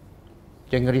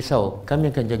 jangan risau,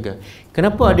 kami akan jaga.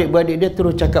 Kenapa adik-beradik dia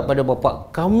terus cakap pada bapa,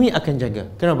 kami akan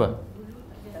jaga? Kenapa?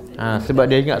 Sebab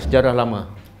dia ingat sejarah lama.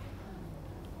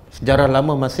 Sejarah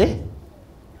lama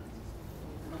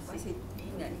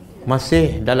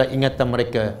masih dalam ingatan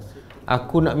mereka.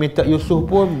 Aku nak minta Yusuf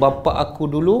pun bapa aku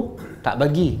dulu tak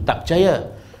bagi, tak percaya.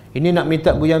 Ini nak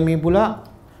minta Bunyamin pula.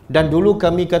 Dan dulu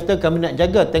kami kata kami nak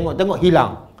jaga, tengok-tengok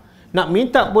hilang. Nak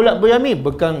minta pula Bunyamin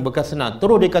bukan senang.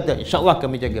 Terus dia kata insya-Allah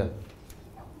kami jaga.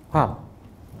 Faham?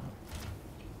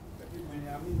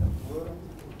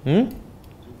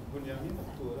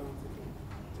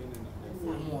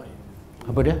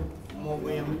 Apa dia?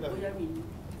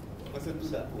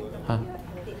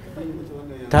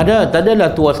 Tak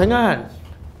adalah tua sangat.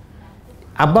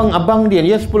 Abang-abang dia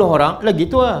 10 orang lagi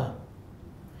tua.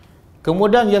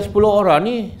 Kemudian yang 10 orang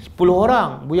ni 10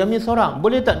 orang, Bunyamin seorang.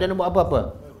 Boleh tak dia nak buat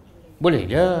apa-apa? Boleh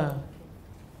je.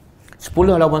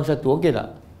 10 lawan 1, okey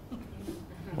tak?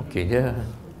 Okey je.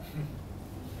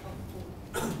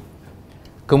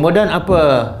 Kemudian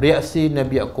apa reaksi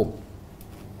Nabi Yaqub?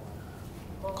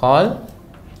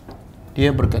 Dia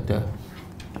berkata,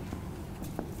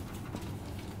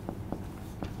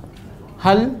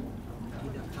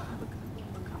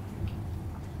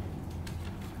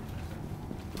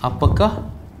 apakah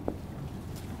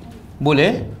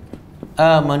boleh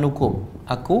amanukum,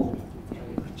 aku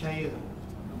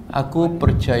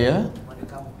percaya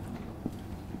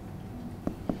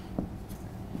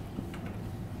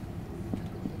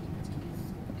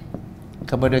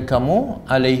kepada kamu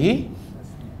alaihi,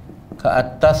 ke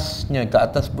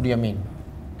atas Bunyamin.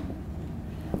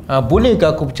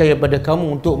 Bolehkah aku percaya pada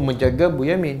kamu untuk menjaga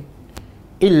Bunyamin?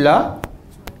 Illa,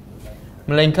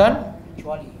 melainkan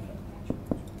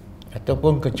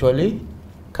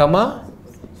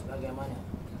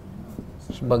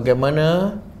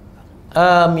sebagaimana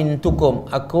amintukum,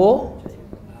 aku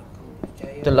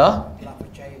telah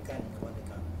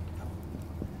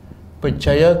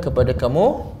percaya kepada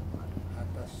kamu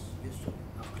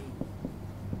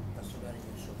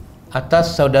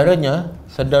atas saudaranya,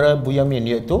 saudara Bunyamin,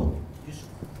 iaitu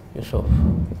Yusuf.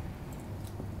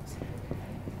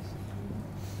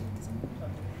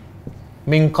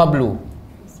 Min qablu.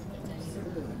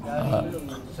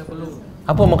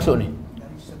 Apa maksud ni?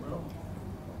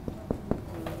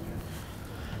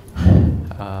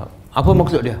 Apa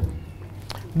maksud dia?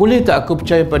 Boleh tak aku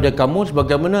percaya pada kamu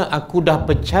sebagaimana aku dah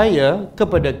percaya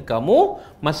kepada kamu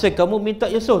masa kamu minta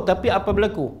Yusuf, tapi apa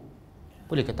berlaku?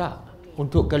 Boleh ke tak?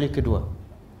 Untuk kali kedua.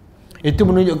 Itu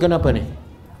menunjukkan apa ni?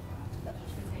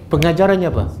 Pengajarannya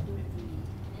apa?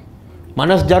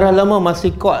 Mana sejarah lama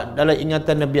masih kuat dalam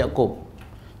ingatan Nabi Yaqub.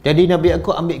 Jadi Nabi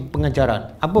Yaqub ambil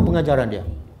pengajaran. Apa pengajaran dia?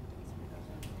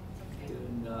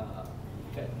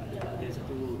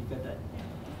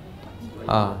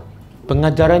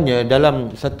 Pengajarannya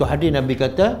dalam satu hadis Nabi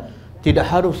kata,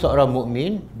 tidak harus seorang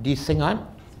mukmin disengat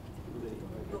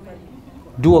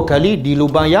 2 kali di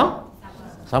lubang yang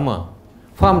sama.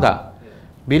 Faham tak?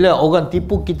 Bila orang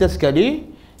tipu kita sekali,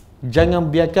 jangan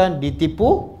biarkan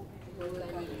ditipu.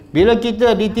 Bila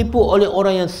kita ditipu oleh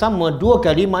orang yang sama 2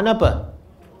 kali, makna apa?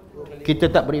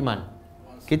 Kita tak beriman.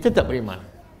 Kita tak beriman.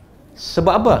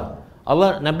 Sebab apa?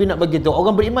 Nabi nak bagi tahu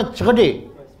orang beriman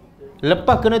cerdik.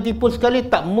 Lepas kena tipu sekali,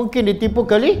 tak mungkin ditipu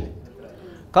kali.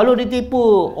 Kalau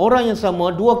ditipu orang yang sama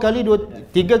 2 kali,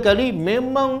 3 kali,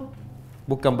 memang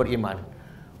bukan beriman.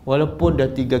 Walaupun dah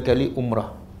 3 kali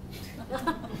umrah.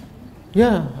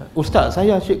 Ya, Ustaz,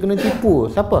 saya asyik kena tipu.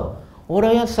 Siapa?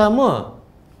 Orang yang sama.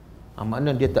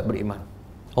 Makna dia tak beriman.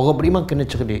 Orang beriman kena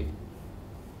cerdik.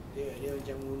 Dia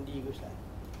macam mengundi, Ustaz.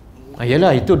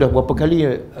 Yalah, itu dah berapa kali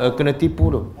kena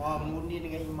tipu tu. Mengundi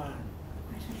dengan iman.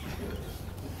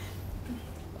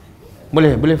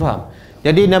 Boleh faham.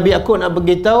 Jadi Nabi aku nak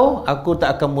beritahu, aku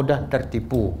tak akan mudah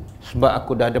tertipu sebab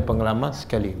aku dah ada pengalaman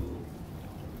sekali.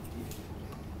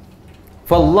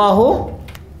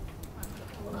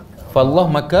 Fallah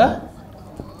maka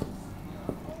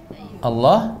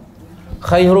Allah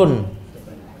khairun,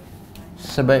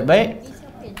 sebaik-baik.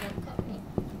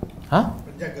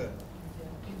 Penjaga.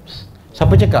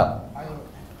 Siapa cakap?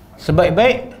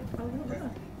 Sebaik-baik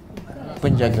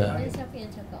penjaga. Siapa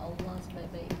yang cakap Allah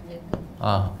sebaik-baik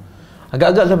penjaga?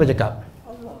 Agak-agak siapa cakap?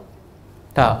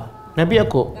 Tak. Nabi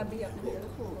Yaqub. Oh,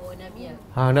 Nabi ya.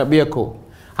 Nabi Yaqub.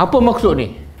 Apa maksud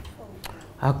ni?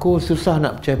 Aku susah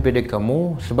nak percaya pada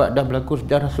kamu sebab dah berlaku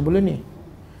sejarah sebelum ni.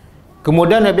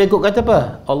 Kemudian Nabi Yaqub kata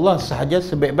apa? Allah sahaja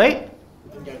sebaik-baik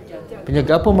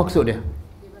penjaga. Apa maksud dia?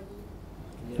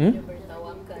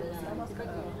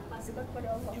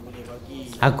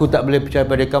 Aku tak boleh percaya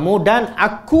pada kamu dan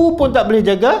aku pun tak boleh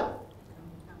jaga.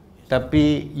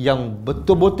 Tapi yang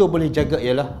betul-betul boleh jaga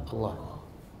ialah Allah.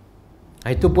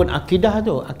 Itu pun akidah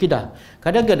tu, akidah.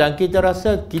 Kadang-kadang kita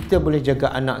rasa kita boleh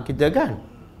jaga anak kita kan?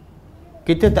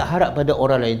 Kita tak harap pada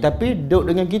orang lain, tapi duduk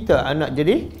dengan kita anak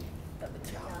jadi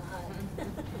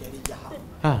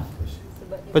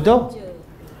betul?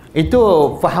 Itu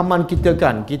fahaman kita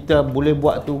kan. Kita boleh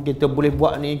buat tu, kita boleh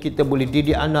buat ni, kita boleh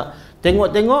didik anak.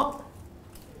 Tengok-tengok.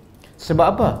 Sebab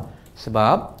apa?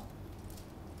 Sebab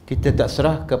kita tak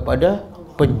serah kepada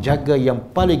penjaga yang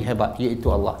paling hebat, iaitu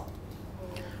Allah.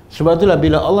 Sebab itulah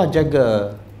bila Allah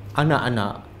jaga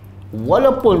anak-anak,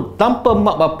 walaupun tanpa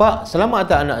mak bapak, selamat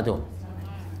tak anak tu?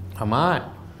 Selamat.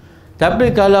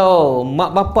 Tapi kalau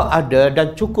mak bapak ada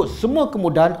dan cukup semua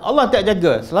kemudahan, Allah tak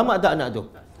jaga, selamat tak anak tu?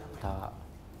 Tak.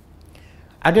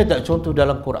 Ada tak contoh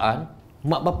dalam Quran,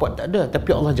 mak bapak tak ada tapi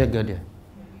Allah jaga dia?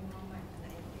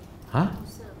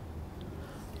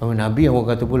 Nabi, orang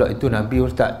kata pula itu Nabi,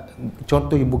 Ustaz.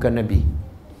 Contoh yang bukan Nabi.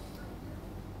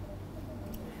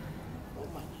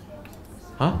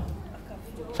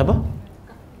 Siapa?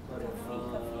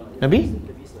 Nabi?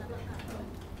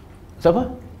 Siapa?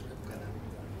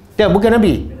 Dia bukan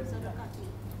Nabi.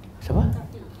 Siapa?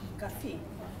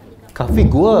 Kafir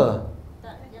gua.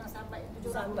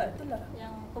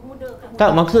 Tak,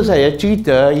 maksud saya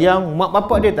cerita yang mak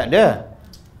bapak dia tak ada.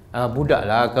 Budak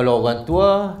lah. Kalau orang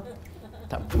tua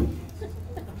tak.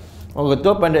 Orang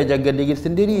tua pandai jaga diri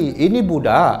sendiri. Ini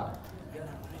budak.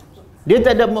 Dia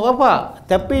tak ada mak bapak,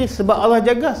 tapi sebab Allah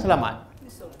jaga, selamat.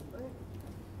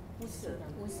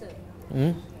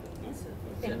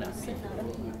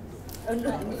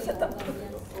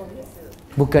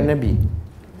 Bukan Nabi.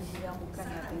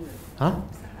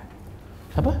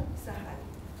 Siapa?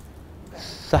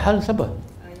 Sahal siapa?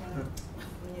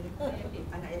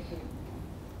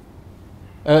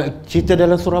 Cerita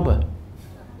dalam surah apa?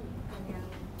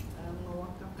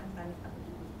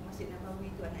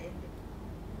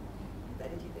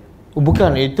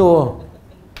 Bukan, itu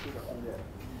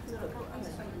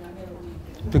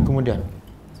kemudian.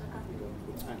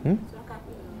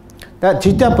 Tak,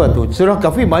 cerita apa tu? Surah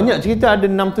Kahfi banyak cerita, ada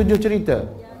 6-7 cerita.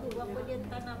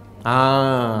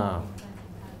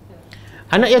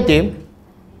 Anak yatim,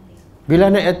 bila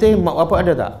anak yatim, mak bapak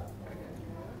ada tak?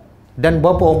 Dan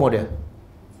berapa umur dia?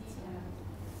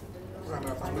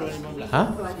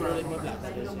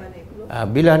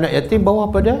 Bila anak yatim bawah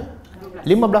pada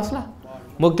 15 lah.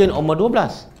 Mungkin umur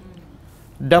 12.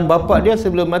 Dan bapak dia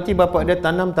sebelum mati, bapak dia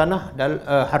tanam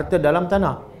harta dalam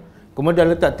tanah.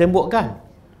 Kemudian letak tembok kan.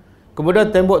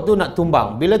 Kemudian tembok tu nak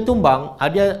tumbang. Bila tumbang,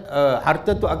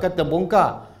 harta tu akan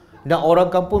terbongkar. Dan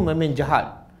orang kampung memang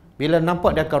jahat. Bila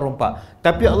nampak dia akan rompak.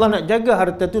 Tapi Allah nak jaga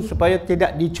harta tu supaya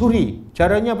tidak dicuri.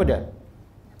 Caranya apa dia?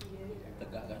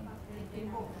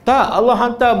 Tak, Allah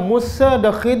hantar Musa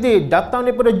dan Khidir datang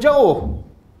daripada jauh.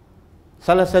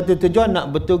 Salah satu tujuan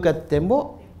nak betulkan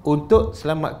tembok untuk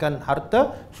selamatkan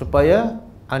harta supaya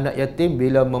anak yatim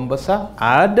bila membesar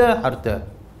ada harta.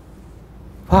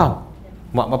 Faham?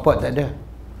 Mak bapak tak ada.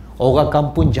 Orang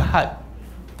kampung jahat.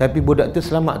 Tapi budak tu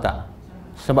selamat tak?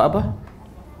 Sebab apa?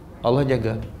 Allah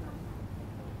jaga.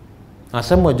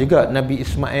 Sama juga Nabi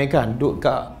Ismail kan, duduk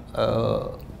kat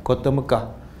kota Mekah.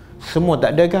 Semua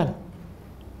tak ada kan?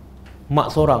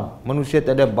 Mak seorang, manusia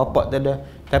tak ada, bapak tak ada.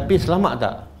 Tapi selamat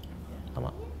tak?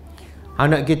 Selamat.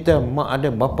 Anak kita, mak ada,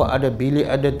 bapak ada, bilik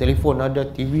ada, telefon ada,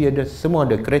 TV ada, semua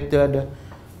ada, kereta ada.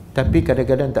 Tapi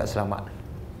kadang-kadang tak selamat.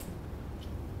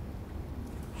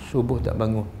 Subuh tak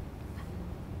bangun.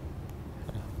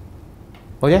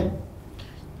 Okey?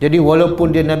 Jadi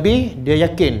walaupun dia Nabi, dia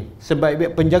yakin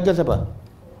sebaik-baik penjaga siapa?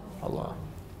 Allah.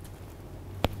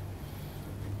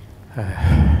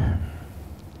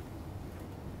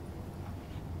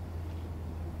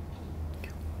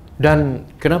 Dan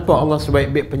kenapa Allah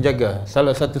sebaik-baik penjaga?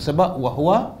 Salah satu sebab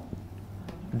wahwa,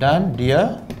 dan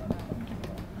dia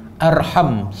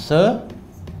arham,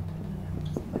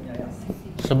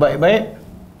 sebaik-baik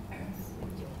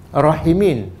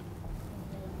rahimin,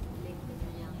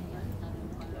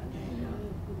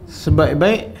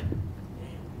 sebaik-baik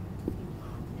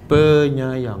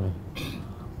penyayang.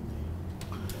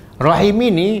 Rahim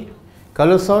ini,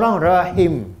 kalau seorang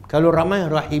rahim, kalau ramai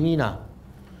rahimina.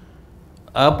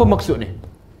 Apa maksud ni?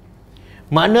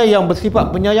 Makna yang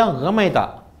bersifat penyayang ramai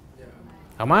tak?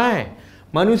 Ramai.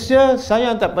 Manusia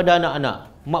sayang tak pada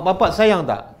anak-anak? Mak bapak sayang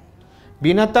tak?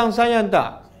 Binatang sayang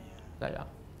tak?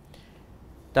 Sayang.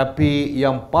 Tapi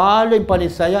yang paling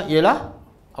sayang ialah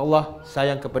Allah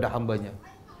sayang kepada hambanya.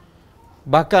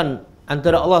 Bahkan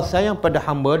antara Allah sayang pada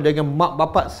hamba dengan mak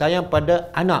bapak sayang pada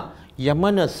anak, yang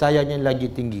mana sayangnya lagi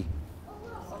tinggi?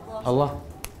 Allah.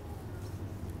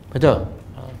 Betul?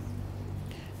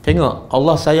 Tengok,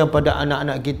 Allah sayang pada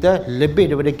anak-anak kita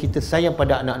lebih daripada kita sayang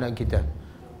pada anak-anak kita.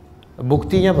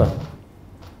 Buktinya apa?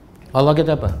 Allah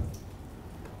kata apa?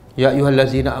 Ya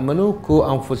ayyuhallazina amanu qu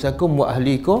anfusakum wa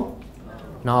ahlikum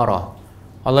nara.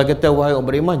 Allah kata, wahai orang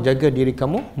beriman, jaga diri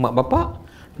kamu, mak bapak,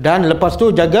 dan lepas tu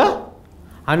jaga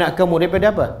anak kamu daripada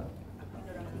apa?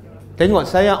 Tengok,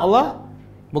 sayang Allah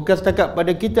bukan setakat pada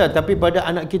kita, tapi pada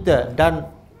anak kita. Dan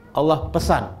Allah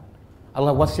pesan,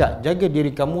 Allah wasiat, jaga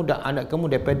diri kamu dan anak kamu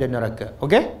daripada neraka.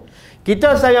 Okey?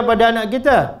 Kita sayang pada anak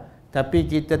kita, tapi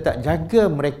kita tak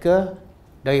jaga mereka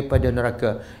daripada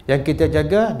neraka. Yang kita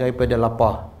jaga daripada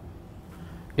lapar,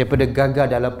 daripada gagal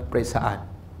dalam peperiksaan.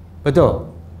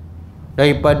 Betul?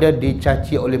 Daripada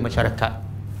dicaci oleh masyarakat.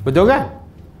 Betul kan?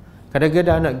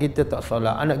 Kadang-kadang anak kita tak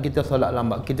solat, anak kita solat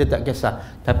lambat, kita tak kisah.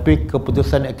 Tapi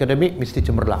keputusan akademik mesti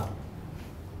cemerlang.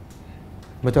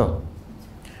 Betul?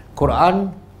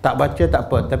 Quran tak baca tak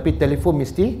apa, tapi telefon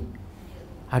mesti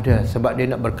ada sebab dia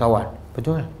nak berkawan.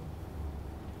 Betul kan?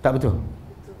 Tak betul?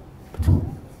 Betul.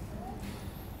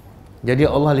 Jadi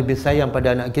Allah lebih sayang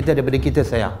pada anak kita daripada kita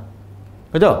sayang.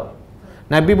 Betul?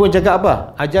 Nabi pun cakap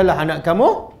apa? Ajarlah anak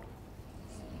kamu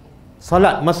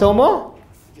solat masa umur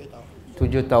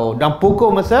 7 tahun dan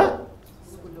pukul masa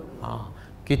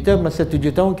kita masa 7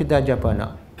 tahun kita ajar apa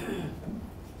anak?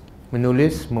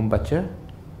 Menulis, membaca,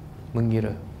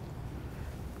 mengira.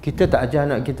 Kita tak ajar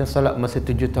anak kita solat masa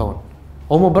 7 tahun.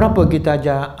 Umur berapa kita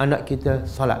ajar anak kita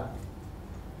solat?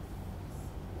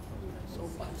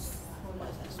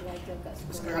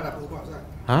 Sekarang dah berubah, Ustaz.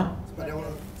 Sebab dia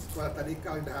orang sekolah tadika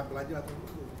yang dah belajar tu.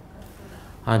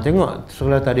 Tengok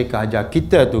sekolah tadika ajar.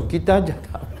 Kita ajar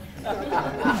tak?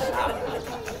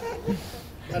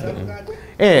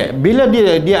 Bila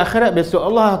dia akhirat besok,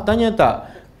 Allah tanya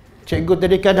tak? Cikgu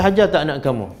tadika dah ajar tak anak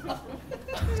kamu?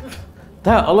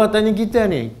 Tak, Allah tanya kita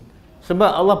ni. Sebab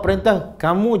Allah perintah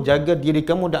kamu jaga diri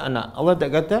kamu dan anak. Allah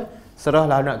tak kata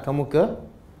serahlah anak kamu ke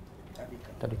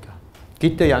tadika.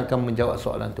 Kita yang akan menjawab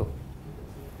soalan tu.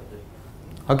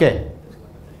 Okey.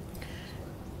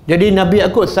 Jadi Nabi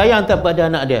Yaqub sayang tak pada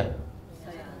anak dia?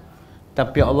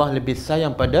 Tapi Allah lebih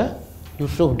sayang pada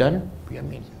Yusuf dan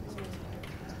Muein.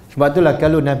 Sebab itulah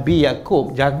kalau Nabi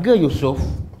Yaqub jaga Yusuf,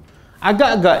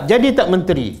 agak-agak jadi tak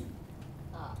menteri.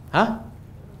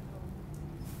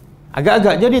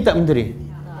 Agak-agak jadi tak menteri.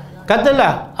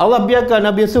 Katalah Allah biarkan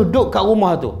Nabi Yusuf duduk kat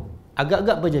rumah tu,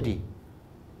 agak-agak apa jadi?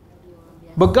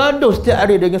 Bergaduh setiap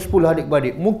hari dengan 10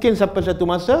 adik-beradik. Mungkin sampai satu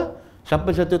masa,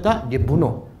 sampai satu tahap dia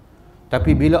bunuh.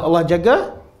 Tapi bila Allah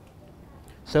jaga,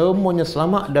 semuanya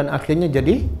selamat dan akhirnya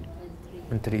jadi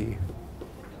menteri.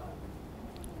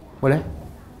 Boleh?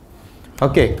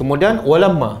 Okey, kemudian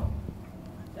walamma,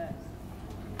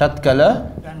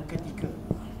 tatkala, Dan ketika.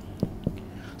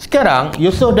 sekarang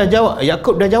Yusuf dah jawab,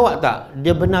 Yaqub dah jawab tak?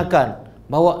 Dia benarkan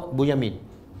bawa Muein.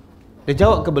 Dia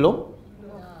jawab ke belum?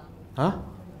 Sebab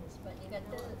dia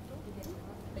kata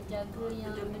penjaga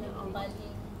yang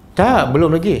paling. Tak,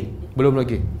 belum lagi. Belum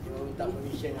lagi.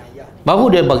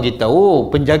 Baru dia bagi tahu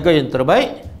penjaga yang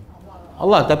terbaik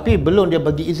Allah, tapi belum dia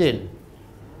bagi izin.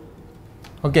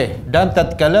 Okey, dan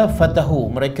tatkala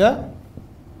fatahu, mereka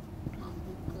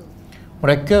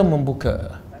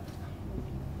membuka.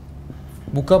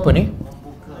 Buka apa ni?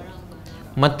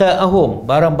 Mata'ahum,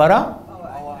 barang-barang.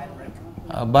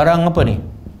 Barang apa ni?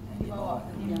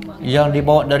 Yang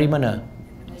dibawa dari mana?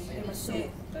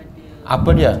 Apa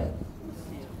dia?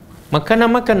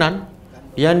 Makanan-makanan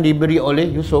yang diberi oleh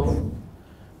Yusuf.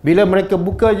 Bila mereka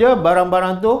buka je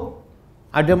barang-barang tu,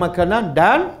 ada makanan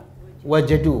dan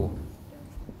wajadu.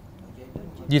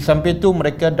 Di samping tu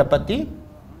mereka dapati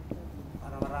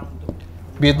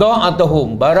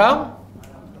bida'atuhum,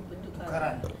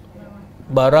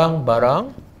 barang-barang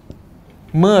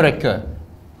mereka.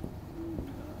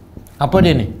 Apa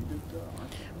dia ni?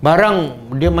 Barang,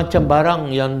 dia macam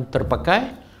barang yang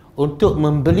terpakai untuk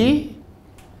membeli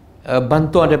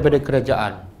bantuan daripada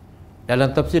kerajaan.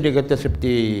 Dalam tafsir dia kata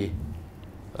seperti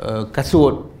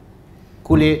kasut,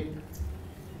 kulit.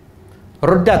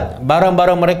 Rodat,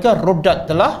 barang-barang mereka rodat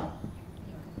telah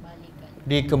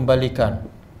dikembalikan.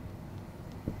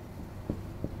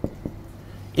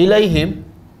 Ilaihim,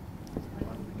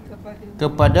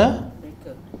 kepada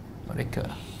mereka.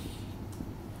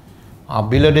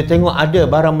 Bila dia tengok ada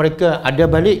barang mereka, ada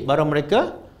balik barang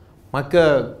mereka,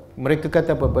 maka mereka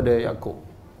kata apa pada Yaqub?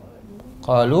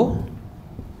 Qalu,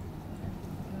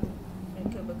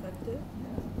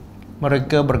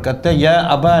 mereka berkata, ya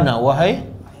abana, wahai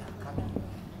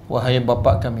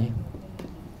bapa kami,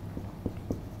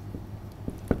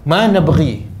 ma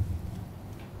nabghi,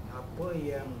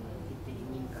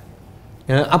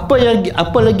 Apa yang kita inginkan.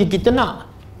 apa lagi kita nak?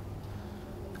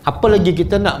 Apa lagi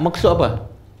kita nak? Maksud apa?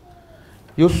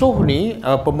 Yusuf ni,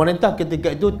 pemerintah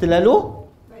ketika itu terlalu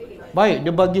baik.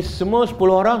 Dia bagi semua 10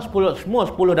 orang, semua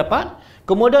 10 dapat.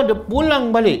 Kemudian dia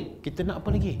pulang balik. Kita nak apa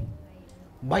lagi?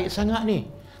 Baik sangat ni.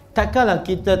 Takkanlah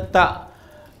kita tak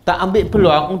ambil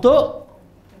peluang untuk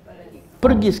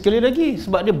pergi sekali lagi,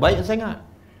 sebab dia baik sangat.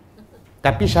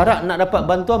 Tapi syarat nak dapat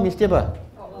bantuan mesti apa?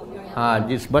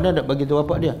 Dia sebenarnya nak bagi tahu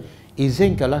bapak dia,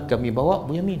 izinkanlah kami bawa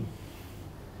Muein.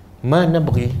 Mana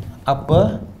beri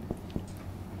apa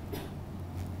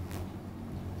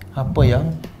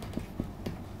yang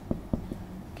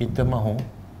kita mahu.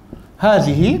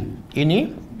 Hazihi, ini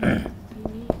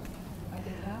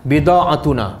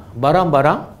bida'atuna,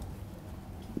 barang-barang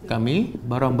kami,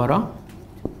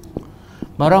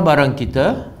 barang-barang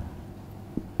kita,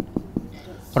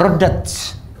 raddat,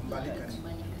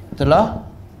 telah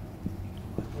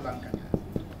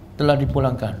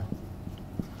dipulangkan,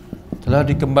 telah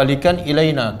dikembalikan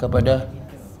ilaina, kepada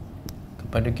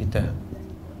kita.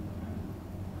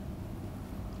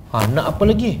 Nak apa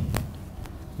lagi?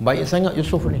 Baik sangat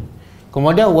Yusuf ni.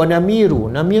 Kemudian wa namiru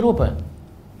apa?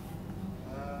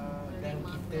 Dan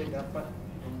kita dapat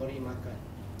memberi makan.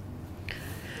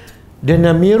 Dan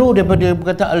namiru daripada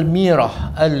perkataan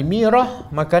al-mirah.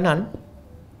 Al-mirah makanan.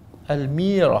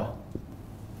 Al-mirah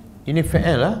ini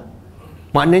fi'il lah.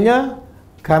 Maknanya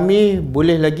kami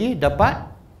boleh lagi dapat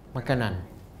makanan.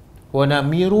 Wa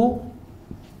namiru,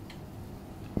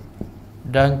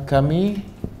 dan kami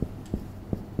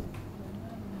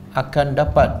akan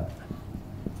dapat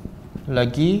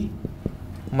lagi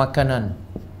makanan.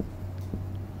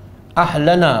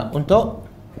 Ahlana, untuk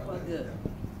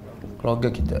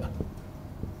keluarga kita.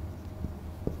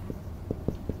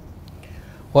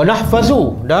 Wa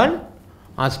nahfazu, dan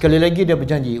sekali lagi dia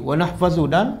berjanji, wa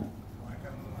nahfazu, dan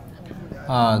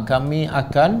kami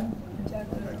akan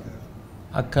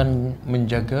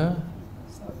menjaga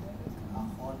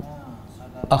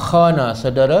akhana,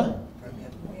 saudara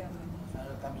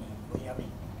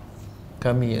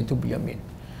kami, iaitu Bunyamin.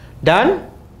 Dan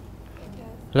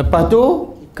lepas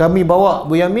tu kami bawa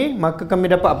Bunyamin, maka kami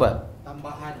dapat apa?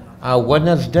 Tambahan. Wa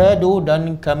nazdadu,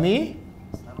 dan kami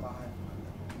Tambahan.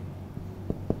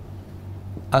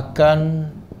 akan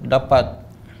dapat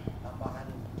Tambahan.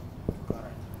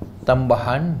 Tukaran.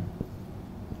 tambahan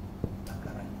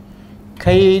Takaran.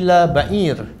 kaila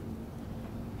ba'ir.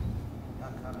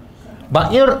 Takaran.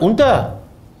 Ba'ir unta.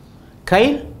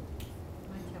 Kail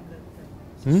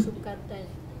Sukatan.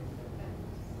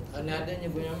 Kerana adanya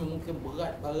Bunyamin, mungkin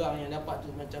berat barang yang dapat tu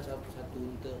macam satu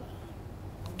unta lah.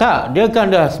 tak, dia kan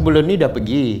dah sebelum ni dah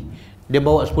pergi. Dia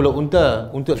bawa 10 unta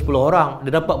untuk 10 orang.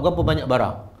 Dia dapat berapa banyak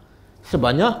barang?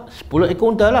 Sebanyak 10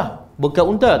 ekor unta lah. Bukan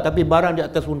unta, tapi barang di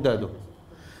atas unta tu.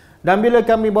 Dan bila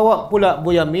kami bawa pula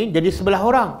Bunyamin, jadi 11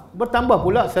 orang. Bertambah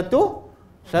pula satu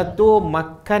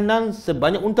makanan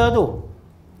sebanyak unta tu.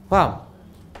 Faham?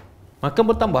 Maka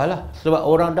bertambahlah. Sebab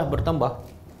orang dah bertambah.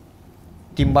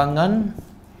 Timbangan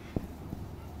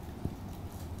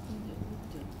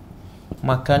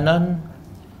makanan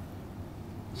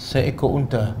seekor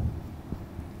unta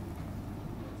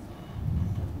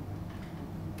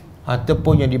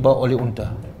ataupun yang dibawa oleh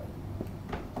unta.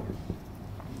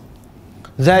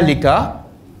 Zalika,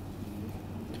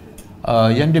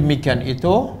 yang demikian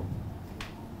itu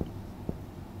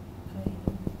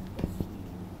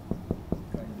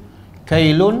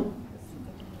kailun,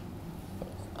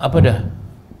 apa dah?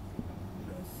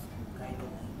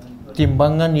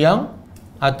 Timbangan yang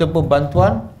ataupun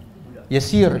bantuan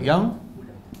yasir, yang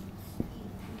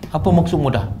apa maksud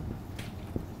mudah?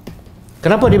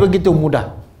 Kenapa dia begitu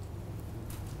mudah?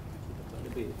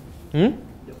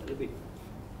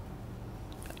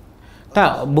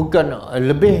 Tak, bukan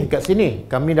lebih kat sini.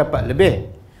 Kami dapat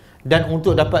lebih. Dan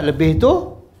untuk dapat lebih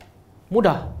itu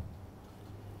mudah.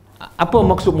 Apa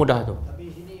maksud mudah tu? Tapi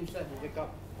sini Ustaz dia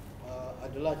cakap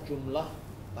adalah jumlah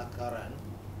takaran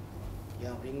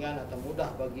yang ringan atau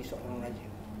mudah bagi seorang raja.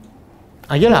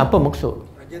 Yalah, apa maksud?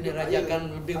 Dia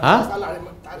rajakan lebih Masalah,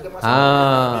 tak ada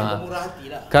masalah. murah hati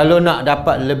lah. Kalau nak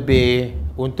dapat lebih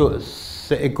untuk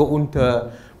seekor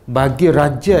unta bagi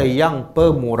raja yang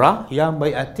pemurah, yang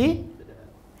baik hati,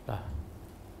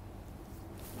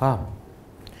 faham?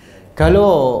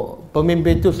 Kalau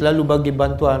pemimpin tu selalu bagi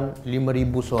bantuan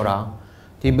 5,000 seorang,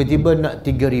 tiba-tiba nak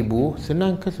 3,000,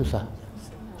 senang ke susah?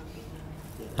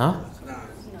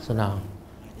 Senang.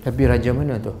 Tapi raja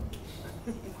mana tu?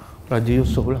 Raja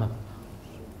Yusuf lah.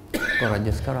 Bukan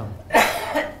raja sekarang.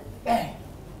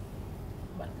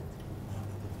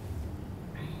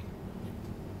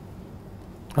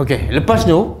 Okey, lepas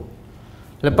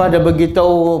dah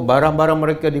beritahu barang-barang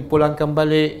mereka dipulangkan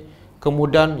balik,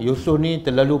 kemudian Yusuf ni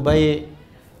terlalu baik,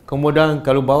 kemudian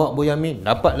kalau bawa Bunyamin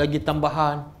dapat lagi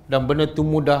tambahan, dan benda tu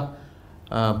mudah.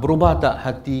 Berubah tak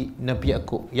hati Nabi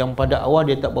Yaqub yang pada awal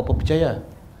dia tak berapa percaya?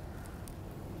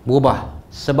 Berubah.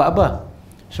 Sebab apa?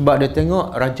 Sebab dia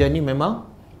tengok raja ni memang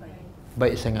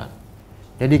baik sangat.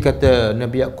 Jadi kata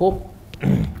Nabi Yaqub,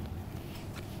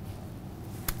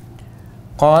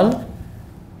 qal,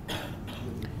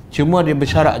 cuma dia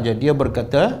bersyarat je. Dia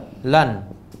berkata,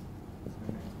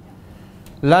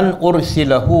 lan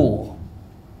ursilahu,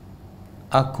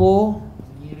 aku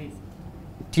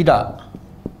tidak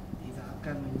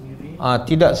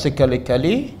tidak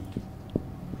sekali-kali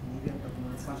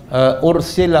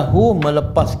ursilahu,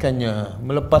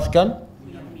 melepaskan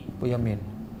Bunyamin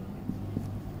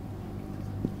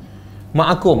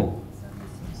ma'akum,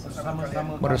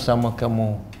 bersama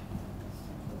kamu,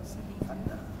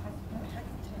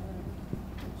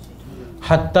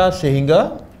 hatta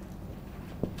sehingga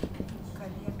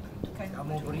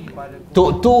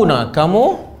tu'tuna,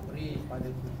 kamu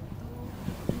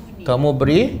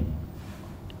beri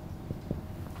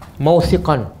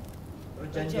mausiqan,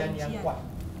 Perjanjian yang kuat.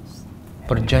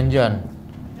 perjanjian.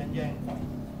 Perjanjian yang kuat.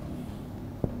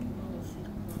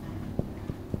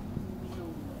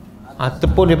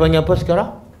 Ataupun dia panggil apa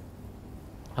sekarang?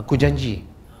 Aku janji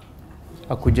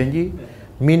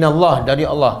minallah, dari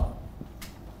Allah.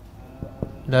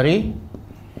 Dari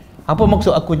apa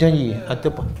maksud aku janji?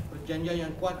 Ataupun Perjanjian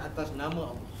yang kuat atas nama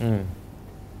Allah.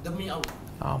 Demi Allah.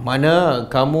 Mana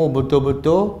kamu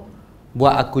betul-betul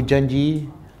buat aku janji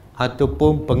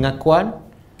ataupun pengakuan,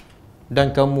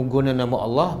 dan kamu guna nama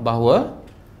Allah bahawa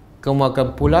kamu akan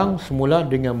pulang semula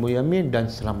dengan Bunyamin dan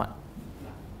selamat.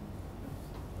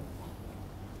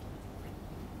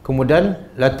 Kemudian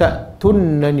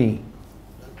lata'tunnani,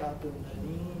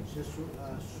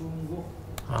 sungguh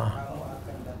kamu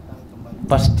akan datang kembali.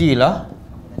 pastilah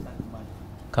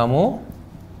kamu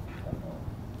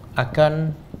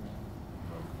akan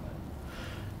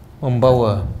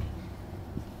membawa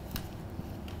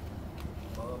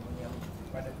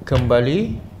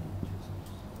kembali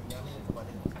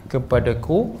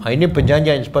kepadaku. Ini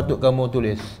perjanjian yang sepatut kamu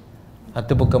tulis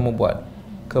ataupun kamu buat.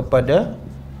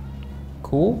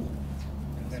 Kepadaku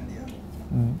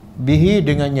bihi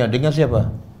dengannya. Dengan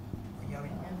siapa?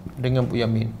 Dengan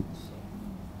Muein.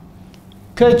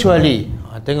 Kecuali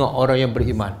tengok orang yang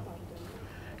beriman,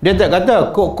 dia tak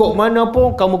kata kok mana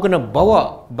pun kamu kena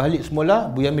bawa balik semula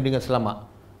Muein dengan selamat.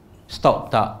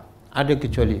 Stop, tak ada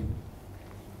kecuali.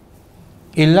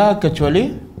 Illa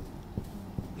kecuali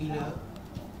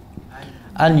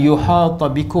an yuhata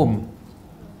bikum,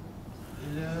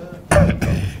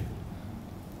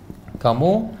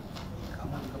 kamu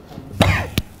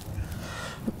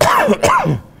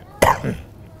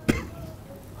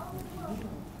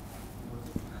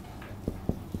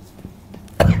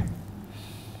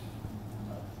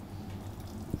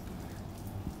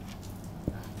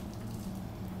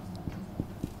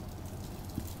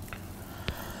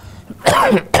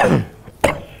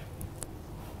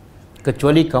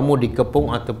kecuali kamu dikepung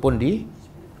ataupun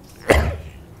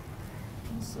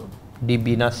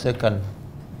dibinasakan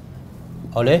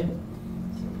oleh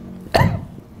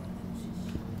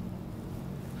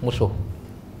musuh.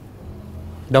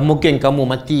 Dan mungkin kamu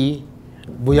mati,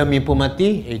 Muein pun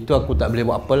mati, itu aku tak boleh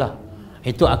buat apalah.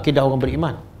 Itu akidah orang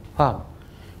beriman. Faham?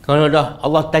 Kalau dah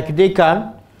Allah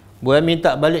takdirkan Muein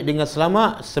tak balik dengan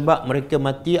selamat sebab mereka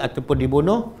mati ataupun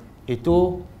dibunuh,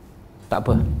 itu tak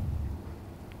apa.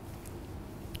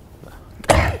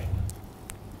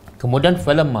 Kemudian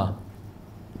falamma,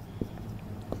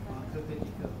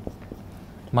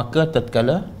 maka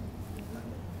tatkala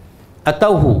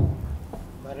atauhu,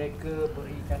 mereka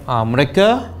berikan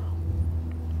mereka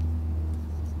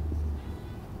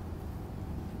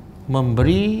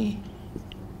memberi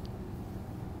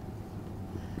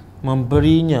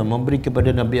kepada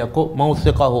Nabi Yaqub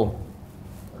mausiqahum,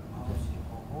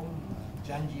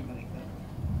 janji mereka.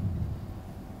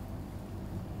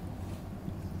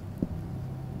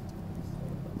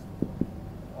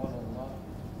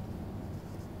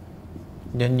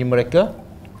 Janji mereka.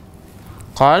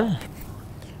 Qal,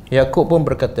 Yaqub pun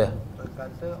berkata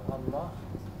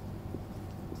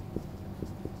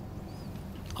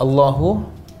Allah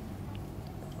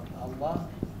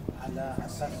ala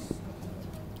asas,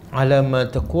 ala ma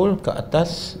taqul, ke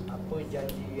atas apa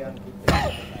janji yang kita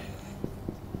katakan,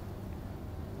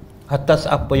 atas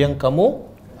apa yang kamu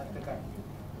katakan.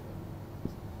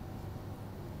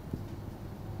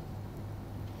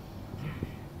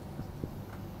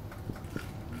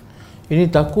 Ini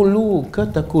takulu ke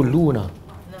takuluna?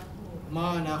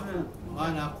 Ma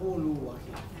naqulu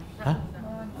wakil. Ha?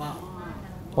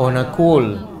 Oh,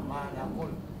 nakul. Ma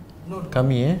naqul. Nun.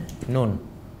 Kami nun.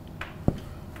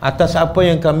 Atas apa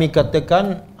yang kami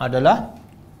katakan adalah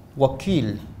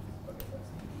wakil.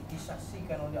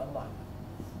 Disaksikan oleh Allah.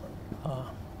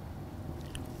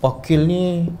 Wakil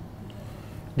ni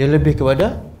dia lebih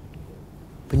kepada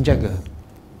penjaga.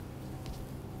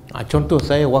 Contoh,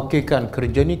 saya wakilkan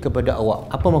kerja ni kepada awak.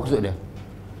 Apa maksud dia?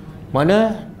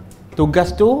 Mana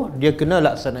tugas tu dia kena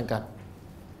laksanakan.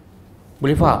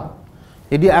 Boleh faham?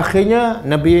 Jadi akhirnya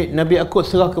Nabi Yaqub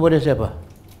serah kepada siapa?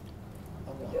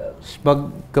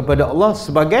 Kepada Allah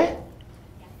sebagai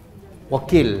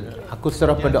wakil. Aku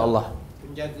serah pada Allah.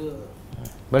 Penjaga.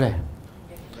 Boleh?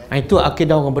 Itu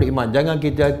akidah orang beriman. Jangan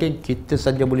kita yakin kita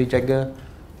saja boleh jaga,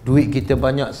 duit kita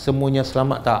banyak, semuanya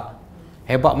selamat. Tak.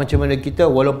 Hebat macam mana kita,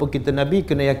 walaupun kita Nabi,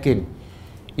 kena yakin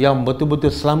yang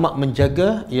betul-betul selamat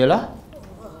menjaga ialah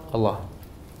Allah.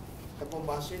 Ataupun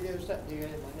bahasa dia Ustaz, dia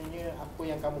maknanya apa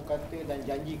yang kamu kata dan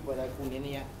janji kepada aku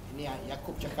ni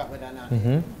Yaqub cakap pada anak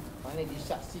dia. Maknanya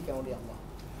disaksikan oleh Allah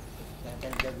dan akan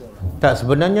dijaga. Tak,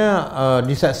 sebenarnya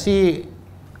disaksi,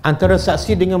 antara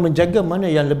saksi dengan menjaga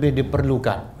mana yang lebih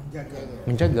diperlukan?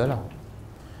 Menjagalah.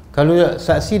 Kalau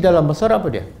saksi dalam bahasa Arab apa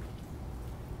dia?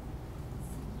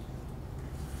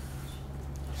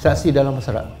 Saksi dalam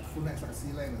bahasa Arab.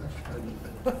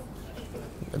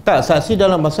 Tak, saksi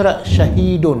dalam bahasa Arab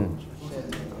syahidun.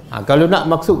 Kalau nak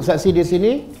maksud saksi di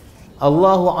sini,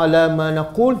 Allahu ala ma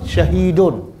naqul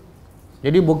syahidun.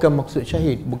 Jadi bukan maksud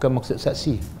syahid, bukan maksud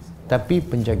saksi, tapi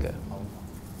penjaga.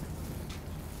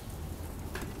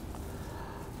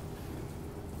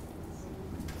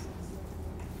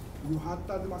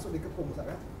 Yuhata tu maksud dikepung Ustaz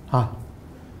kan?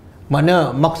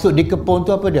 Mana maksud dikepung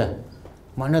tu apa dia?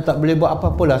 Mana tak boleh buat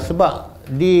apa-apalah sebab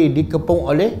dikepung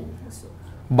oleh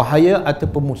bahaya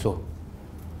ataupun musuh.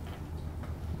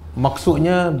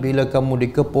 Maksudnya bila kamu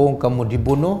dikepung, kamu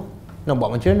dibunuh, nak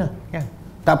buat macam mana? Kan?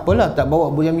 Tak apalah, tak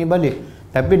bawa Muein balik.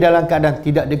 Tapi dalam keadaan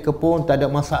tidak dikepung, tak ada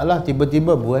masalah,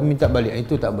 tiba-tiba Muein tak balik,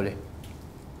 itu tak boleh.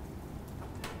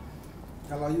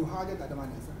 Kalau Kalau yuha je tak ada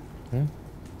mana Ustaz.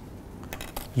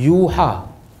 Yuha.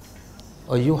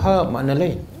 Oh, yuha makna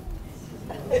lain.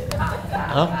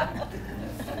 Ha?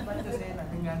 Patut saya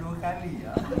nak dengar 2 kali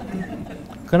ya.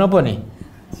 Kenapa ni?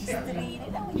 Isteri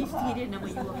dia nama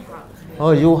Yuha.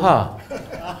 Oh, yuha.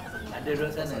 Ada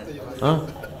 2 sana. Ha?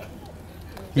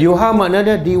 Yuha makna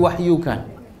dia diwahyukan.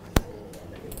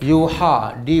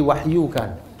 Yuha,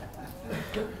 diwahyukan.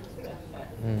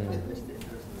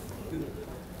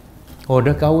 Oh,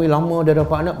 dah kahwin lama, dah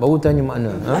dapat anak, baru tanya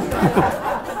makna. Ha?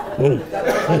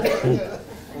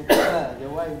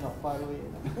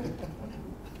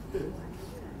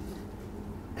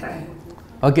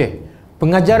 Okey.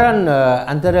 Pengajaran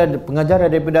antara pengajaran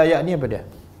daripada ayat ni apa dia?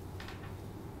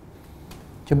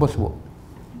 Cuba sebut.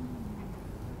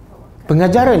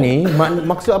 Pengajaran ni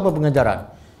maksud apa pengajaran?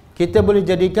 Kita boleh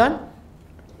jadikan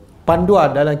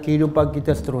panduan dalam kehidupan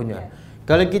kita seterusnya.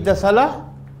 Kalau kita salah,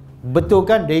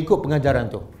 betulkan dia ikut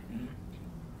pengajaran tu.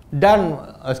 Dan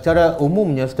secara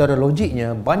umumnya, secara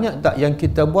logiknya, banyak tak yang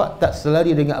kita buat tak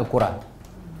selari dengan Al-Quran?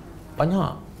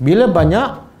 Banyak. Bila banyak,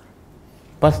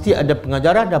 pasti ada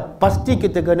pengajaran dan pasti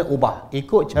kita kena ubah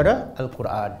ikut cara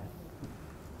Al-Quran.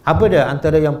 Apa dia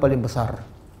antara yang paling besar?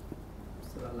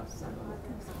 Serahlah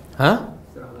Ha?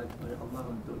 serahlah kepada Allah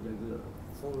untuk jaga.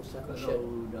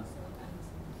 Kalau dah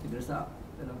terdesak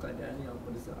dalam keadaan yang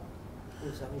mendesak.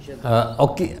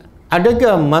 Okey.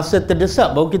 Adakah masa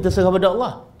terdesak baru kita serah pada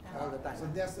Allah?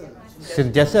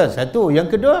 Sentiasa. Satu.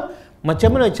 Yang kedua,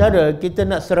 macam mana cara kita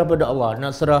nak serah pada Allah?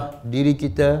 Nak serah diri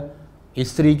kita,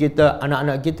 isteri kita,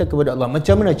 anak-anak kita kepada Allah.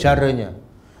 Macam mana caranya?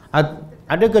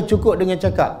 Adakah cukup dengan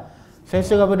cakap, saya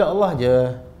serah pada Allah je?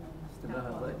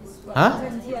 Setelah apa? Ha?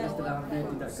 Setelah ada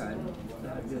tindakan,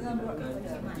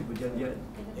 seperti perjanjian.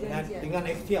 Dengan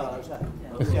ikhtiar lah Ustaz.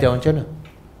 Ikhtiar macam mana?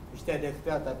 Mesti ada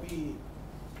ikhtiar tapi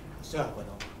serah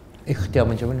pada Allah. Ikhtiar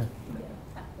macam mana?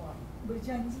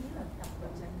 Berjanji lah.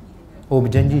 Oh,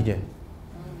 berjanji je?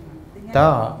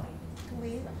 Tak.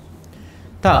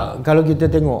 Tak, kalau kita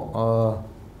tengok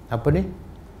apa ni?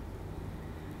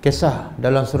 Kisah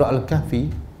dalam surah Al-Kahfi,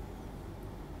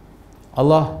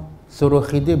 Allah suruh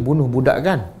Khidir bunuh budak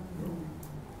kan?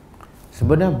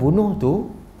 Sebenarnya bunuh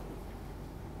tu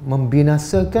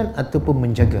membinasakan ataupun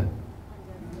menjaga?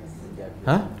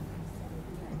 Ha?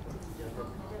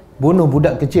 Bunuh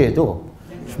budak kecil tu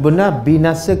sebenarnya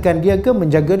binasakan dia ke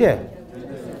menjaga dia?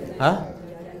 Ha?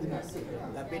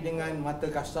 Tapi dengan mata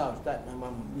kasar Ustaz memang.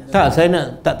 Tak, saya nak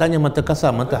tak tanya mata kasar,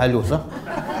 mata halus lah.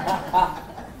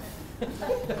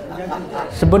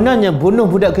 Sebenarnya bunuh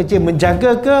budak kecil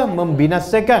menjaga ke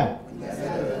membinasakan?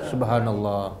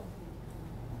 Subhanallah.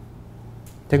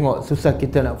 Tengok susah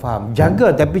kita nak faham.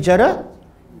 Jaga tapi cara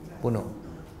bunuh.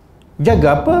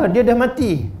 Jaga apa? Dia dah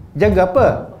mati. Jaga apa?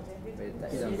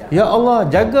 Ya Allah,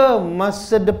 jaga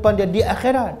masa depan dia di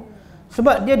akhirat.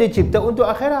 Sebab dia dicipta untuk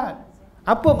akhirat.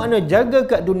 Apa makna jaga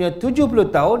kat dunia 70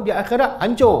 tahun, di akhirat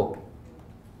hancur?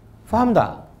 Faham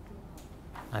tak?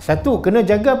 Satu, kena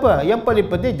jaga apa? Yang paling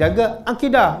penting jaga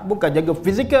akidah, bukan jaga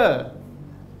fizikal.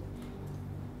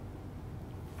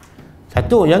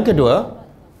 Satu. Yang kedua,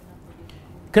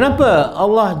 kenapa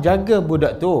Allah jaga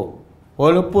budak tu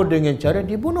walaupun dengan cara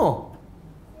dibunuh?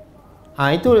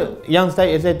 Itu yang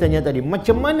saya tanya tadi.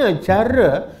 Macam mana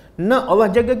cara nak Allah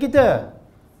jaga kita?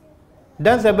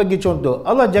 Dan saya bagi contoh,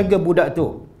 Allah jaga budak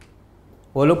tu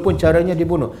walaupun caranya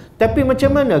dibunuh. Tapi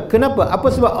macam mana? Kenapa? Apa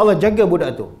sebab Allah jaga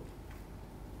budak tu?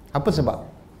 Apa sebab?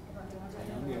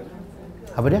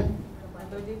 Apa dia?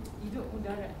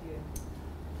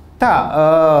 Tak,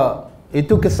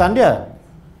 itu kesan dia.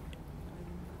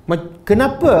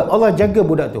 Kenapa Allah jaga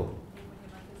budak tu?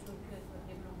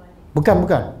 Bukan.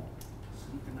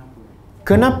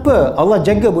 Kenapa Allah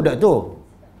jaga budak tu?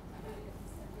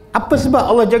 Apa sebab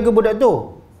Allah jaga budak tu?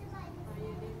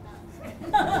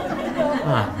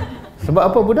 Sebab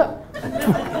apa budak?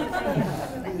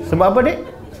 Sebab apa dik?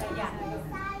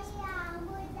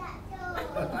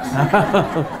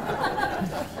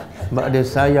 Sebab dia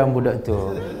sayang budak tu.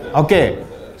 Okey,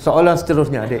 soalan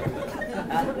seterusnya adik.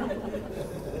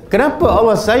 Kenapa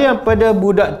Allah sayang pada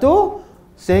budak tu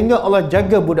sehingga Allah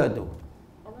jaga budak tu?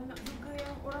 Allah nak jaga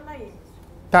yang orang lain.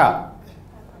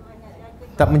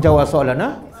 Tak menjawab soalan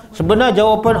ha? Sebenarnya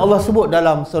jawapan Allah sebut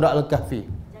dalam surah Al-Kahfi.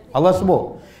 Allah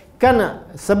sebut. Kan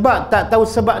sebab tak tahu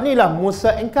sebab ni lah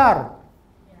Musa ingkar.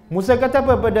 Musa kata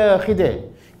apa pada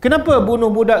Khidir? Kenapa bunuh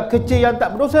budak kecil yang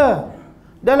tak berdosa?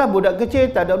 Dahlah budak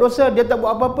kecil tak ada dosa, dia tak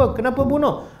buat apa-apa, kenapa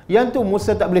bunuh? Yang tu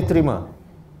Musa tak boleh terima.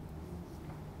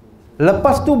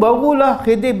 Lepas tu barulah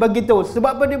Khidir bagi tahu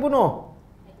sebab apa dia bunuh.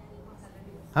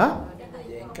 Ha?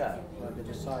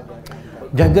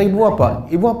 Jaga ibu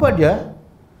apa? Ibu apa dia?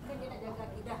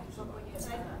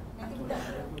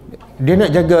 Dia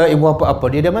nak jaga ibu apa-apa,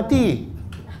 dia dah mati.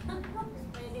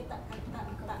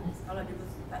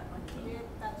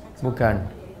 Bukan.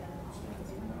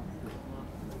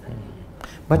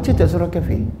 Baca tak surah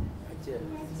Kahfi?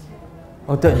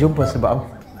 Oh, tak jumpa sebab apa?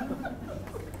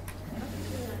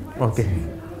 Okey.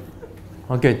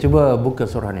 Okey, cuba buka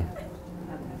surah ni.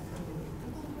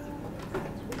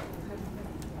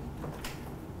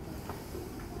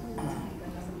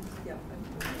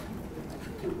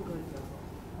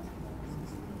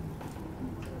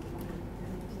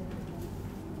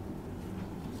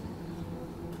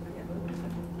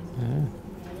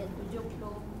 Ayat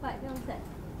 74 kan Ustaz?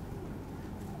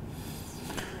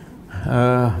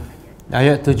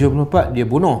 Ayat 74 dia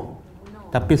bunuh.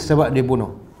 Tapi sebab dia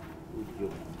bunuh.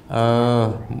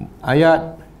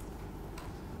 Ayat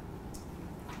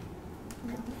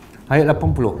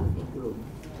 80.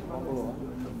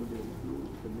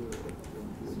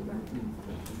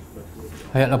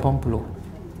 Ayat 80.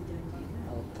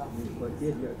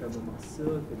 Dia akan memaksa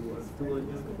kedua orang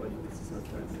tuanya kepada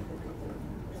kesesatan.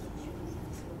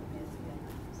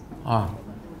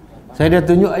 Saya dah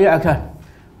tunjuk ayat kan.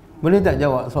 Boleh tak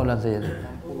jawab soalan saya tu?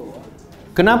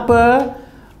 Kenapa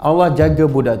Allah jaga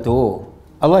budak tu?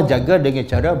 Allah jaga dengan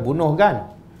cara bunuh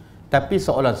kan? Tapi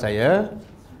soalan saya,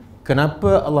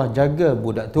 kenapa Allah jaga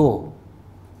budak tu?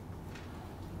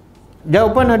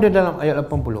 Jawapan ada dalam ayat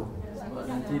 80. Sebab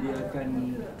nanti dia akan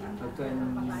menyebabkan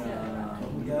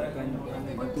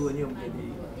orang tuanya menjadi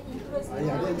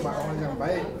Ayah dia sebab orang yang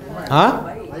baik,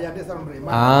 beriman. Ayah dia seorang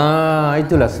beriman.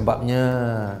 Itulah sebabnya.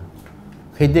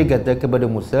 Khidir kata kepada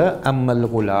Musa, ammal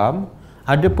ghulam,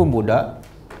 ada pun budak,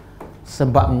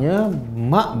 sebabnya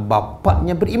mak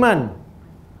bapaknya beriman.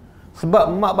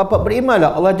 Sebab mak bapak beriman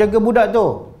lah Allah jaga budak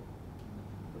tu.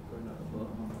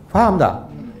 Faham tak?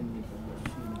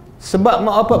 Sebab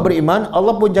mak bapak beriman,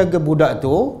 Allah pun jaga budak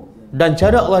tu. Dan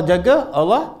cara Allah jaga,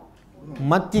 Allah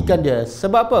matikan dia.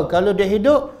 Sebab apa? Kalau dia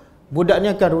hidup, budak ni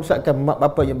akan rusakkan mak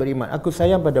bapak yang beriman. Aku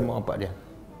sayang pada mak bapak dia,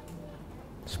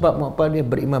 sebab mak bapak dia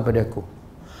beriman pada aku.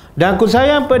 Dan aku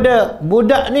sayang pada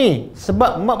budak ni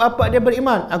sebab mak bapak dia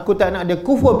beriman. Aku tak nak dia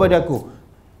kufur pada aku,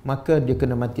 maka dia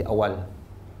kena mati awal.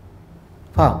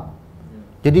 Faham?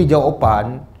 Jadi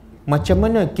jawapan, macam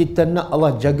mana kita nak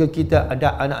Allah jaga kita,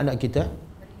 ada anak-anak kita?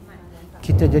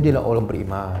 Kita jadilah orang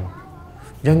beriman.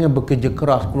 Jangan bekerja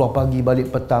keras, keluar pagi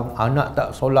balik petang, anak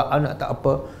tak solat, anak tak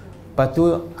apa. Lepas tu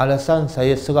alasan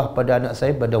saya serah pada anak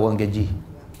saya pada wang gaji,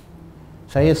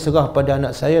 saya serah pada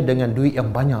anak saya dengan duit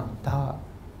yang banyak.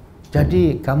 Tak.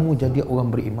 Jadi kamu jadi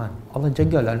orang beriman, Allah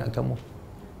jagalah anak kamu.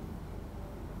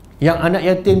 Yang anak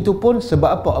yatim tu pun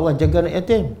sebab apa Allah jaga anak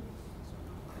yatim?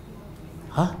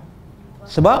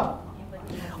 Sebab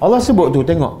Allah sebut tu,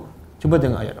 tengok. Cuba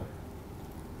tengok ayat tu.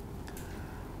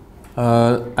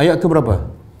 Ayat ke berapa?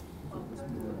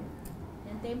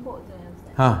 Yang tembok tu yang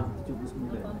Ustaz.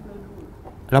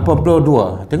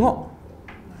 82. Tengok.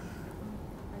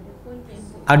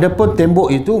 Adapun tembok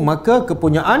itu, maka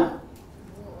kepunyaan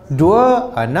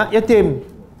dua anak yatim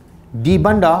di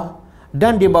bandar,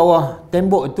 dan di bawah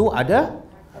tembok itu ada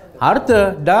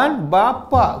harta, dan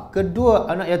bapa kedua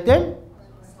anak yatim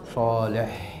soleh.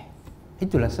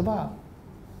 Itulah sebab.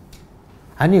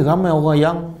 Ini ramai orang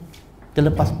yang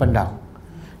terlepas pandang.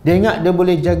 Dia ingat dia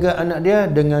boleh jaga anak dia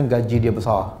dengan gaji dia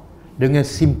besar, dengan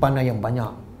simpanan yang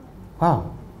banyak.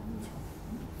 Faham?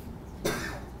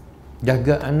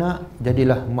 Jaga anak,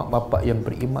 jadilah mak bapak yang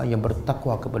beriman, yang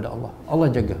bertakwa kepada Allah.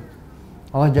 Allah jaga.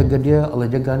 Allah jaga dia, Allah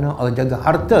jaga anak, Allah jaga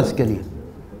harta sekali.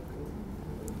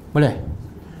 Boleh?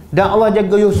 Dan Allah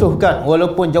jaga Yusuf kan,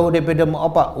 walaupun jauh daripada mak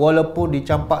bapak, walaupun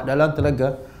dicampak dalam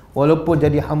telaga, walaupun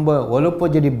jadi hamba, walaupun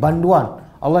jadi banduan,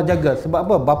 Allah jaga. Sebab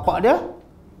apa? Bapak dia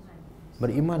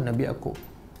beriman, Nabi Yaqub.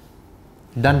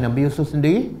 Dan Nabi Yusuf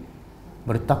sendiri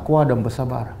bertakwa dan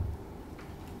bersabar.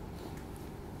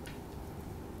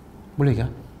 Boleh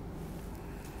kan?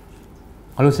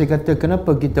 Kalau saya kata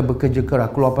kenapa kita bekerja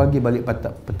keras, keluar pagi balik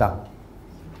petang?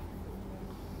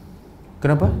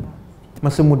 Kenapa?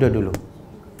 Masa muda dulu.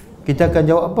 Kita akan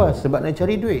jawab apa? Sebab nak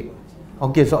cari duit.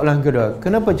 Okey, soalan kedua,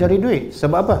 kenapa cari duit?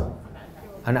 Sebab apa?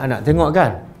 Anak-anak, tengok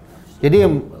kan? Jadi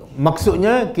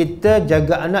maksudnya kita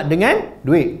jaga anak dengan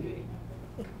duit.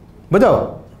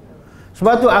 Betul?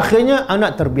 Sebab tu akhirnya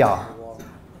anak terbiar.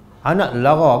 Anak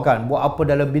lara kan, buat apa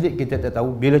dalam bilik kita tak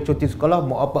tahu. Bila cuti sekolah,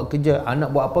 buat apa kerja, anak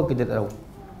buat apa kita tak tahu.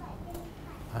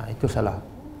 Itu salah.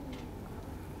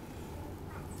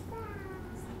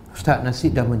 Ustaz,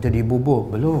 nasi dah menjadi bubur?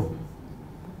 Belum.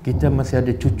 Kita masih ada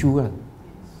cucu kan.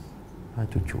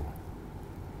 Cucu.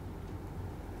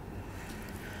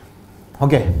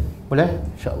 Okey, boleh?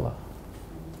 InsyaAllah.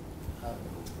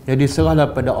 Jadi serahlah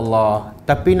pada Allah.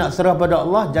 Tapi nak serah pada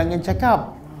Allah, jangan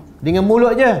cakap dengan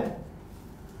mulut je.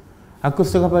 Aku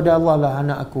serah pada Allah lah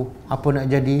anak aku. Apa nak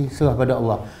jadi, serah pada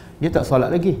Allah. Dia tak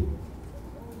solat lagi.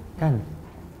 Kan?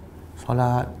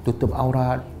 Solat, tutup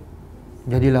aurat.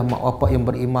 Jadilah mak bapak yang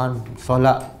beriman.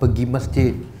 Solat, pergi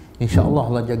masjid. InsyaAllah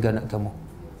Allah jaga anak kamu.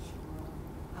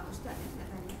 Ustaz, nak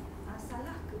tanya,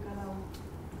 salah ke kalau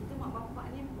kita mak bapak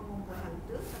ni mengumpul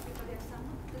harta, tapi pada yang sama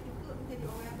kita juga menjadi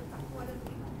orang yang bertakwa dan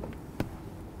beriman?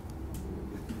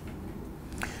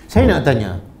 Saya nak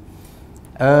tanya,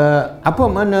 apa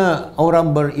makna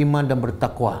orang beriman dan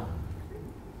bertakwa?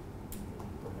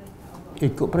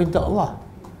 Ikut perintah Allah.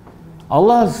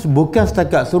 Allah bukan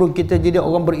setakat suruh kita jadi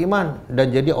orang beriman dan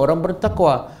jadi orang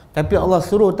bertakwa, tapi Allah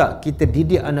suruh tak kita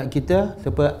didik anak kita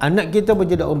supaya anak kita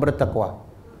menjadi orang bertakwa.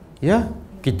 Ya,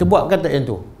 kita buat kata yang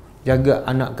tu. Jaga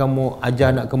anak kamu,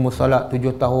 ajar anak kamu solat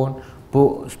 7 tahun,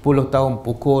 10 tahun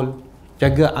pukul.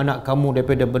 Jaga anak kamu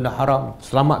daripada benda haram,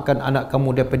 selamatkan anak kamu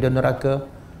daripada neraka.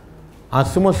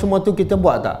 Semua-semua tu kita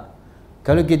buat tak?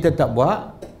 Kalau kita tak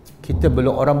buat, kita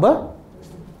belum orang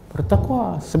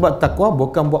bertakwa. Sebab takwa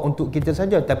bukan buat untuk kita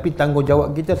saja, tapi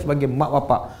tanggungjawab kita sebagai mak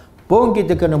bapak pun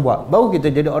kita kena buat. Baru kita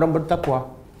jadi orang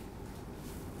bertakwa.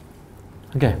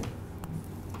 Okey.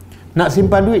 Nak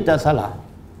simpan duit tak salah.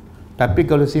 Tapi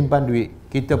kalau simpan duit,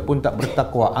 kita pun tak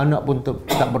bertakwa, anak pun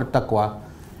tak bertakwa,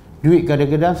 duit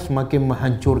kadang-kadang semakin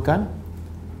menghancurkan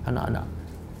anak-anak.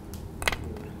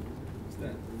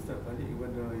 Ustaz balik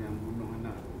kepada yang bunuh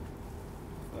anak.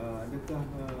 Adakah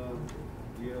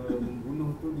dia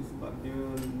membunuh tu disebab dia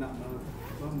nak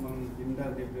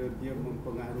menghindar daripada dia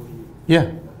mempengaruhi?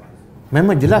 Ya.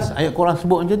 Memang jelas ayat Quran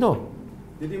sebut macam tu.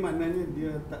 Jadi maknanya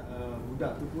dia tak,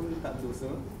 budak tu pun tak berdosa.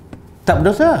 Tak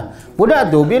berdosa.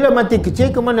 Budak tu bila mati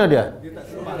kecil ke mana dia? Dia tak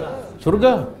sembahlah.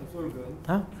 Syurga.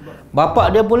 Ha?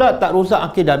 Bapak dia pula tak rusak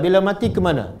akidah, bila mati ke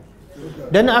mana?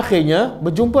 Dan akhirnya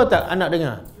berjumpa tak anak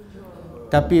dengar?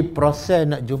 Tapi proses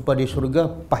nak jumpa di syurga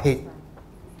pahit.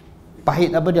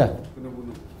 Pahit apa dia?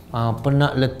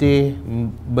 Penat, letih,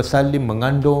 bersalin,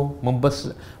 mengandung,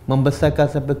 membesarkan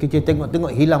sampai kecil,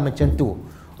 tengok-tengok hilang macam tu.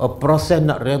 Proses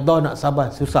nak redha, nak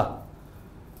sabar, susah.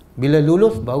 Bila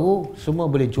lulus baru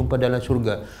semua boleh jumpa dalam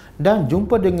syurga. Dan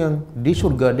jumpa dengan di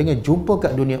syurga dengan jumpa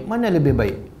kat dunia, mana lebih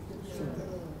baik?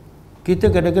 Kita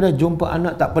kadang-kadang jumpa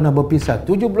anak tak pernah berpisah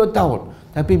 70 tahun,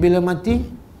 tapi bila mati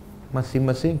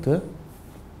masing-masing ke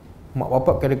mak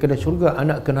bapak, kadang-kadang syurga,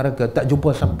 anak ke neraka, tak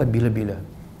jumpa sampai bila-bila.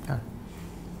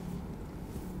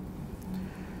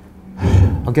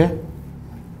 Okey?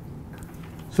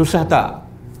 Susah tak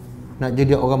nak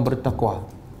jadi orang bertakwa?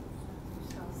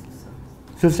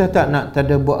 Susah tak nak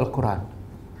tadabbur Al-Quran?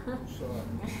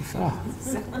 Susah.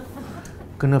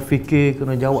 Kena fikir,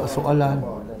 kena jawab soalan.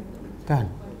 Kan?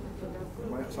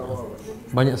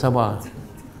 Banyak sabar.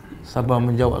 Sabar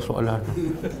menjawab soalan.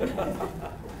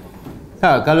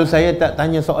 Kalau saya tak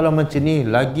tanya soalan macam ni,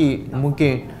 lagi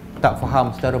mungkin tak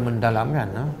faham secara mendalam kan?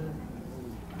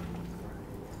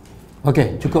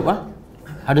 Okey, cukup ah?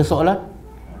 Ada soalan?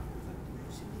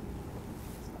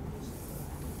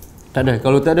 Tak ada.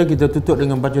 Kalau tak ada, kita tutup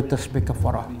dengan baca tasbih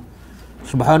kafarah.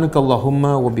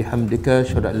 Subhanakallahumma wa bihamdika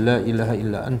asyhadu an la ilaha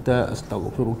illa anta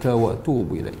astaghfiruka wa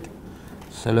atubu ilaik.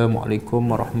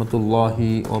 Assalamualaikum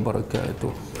warahmatullahi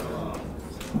wabarakatuh.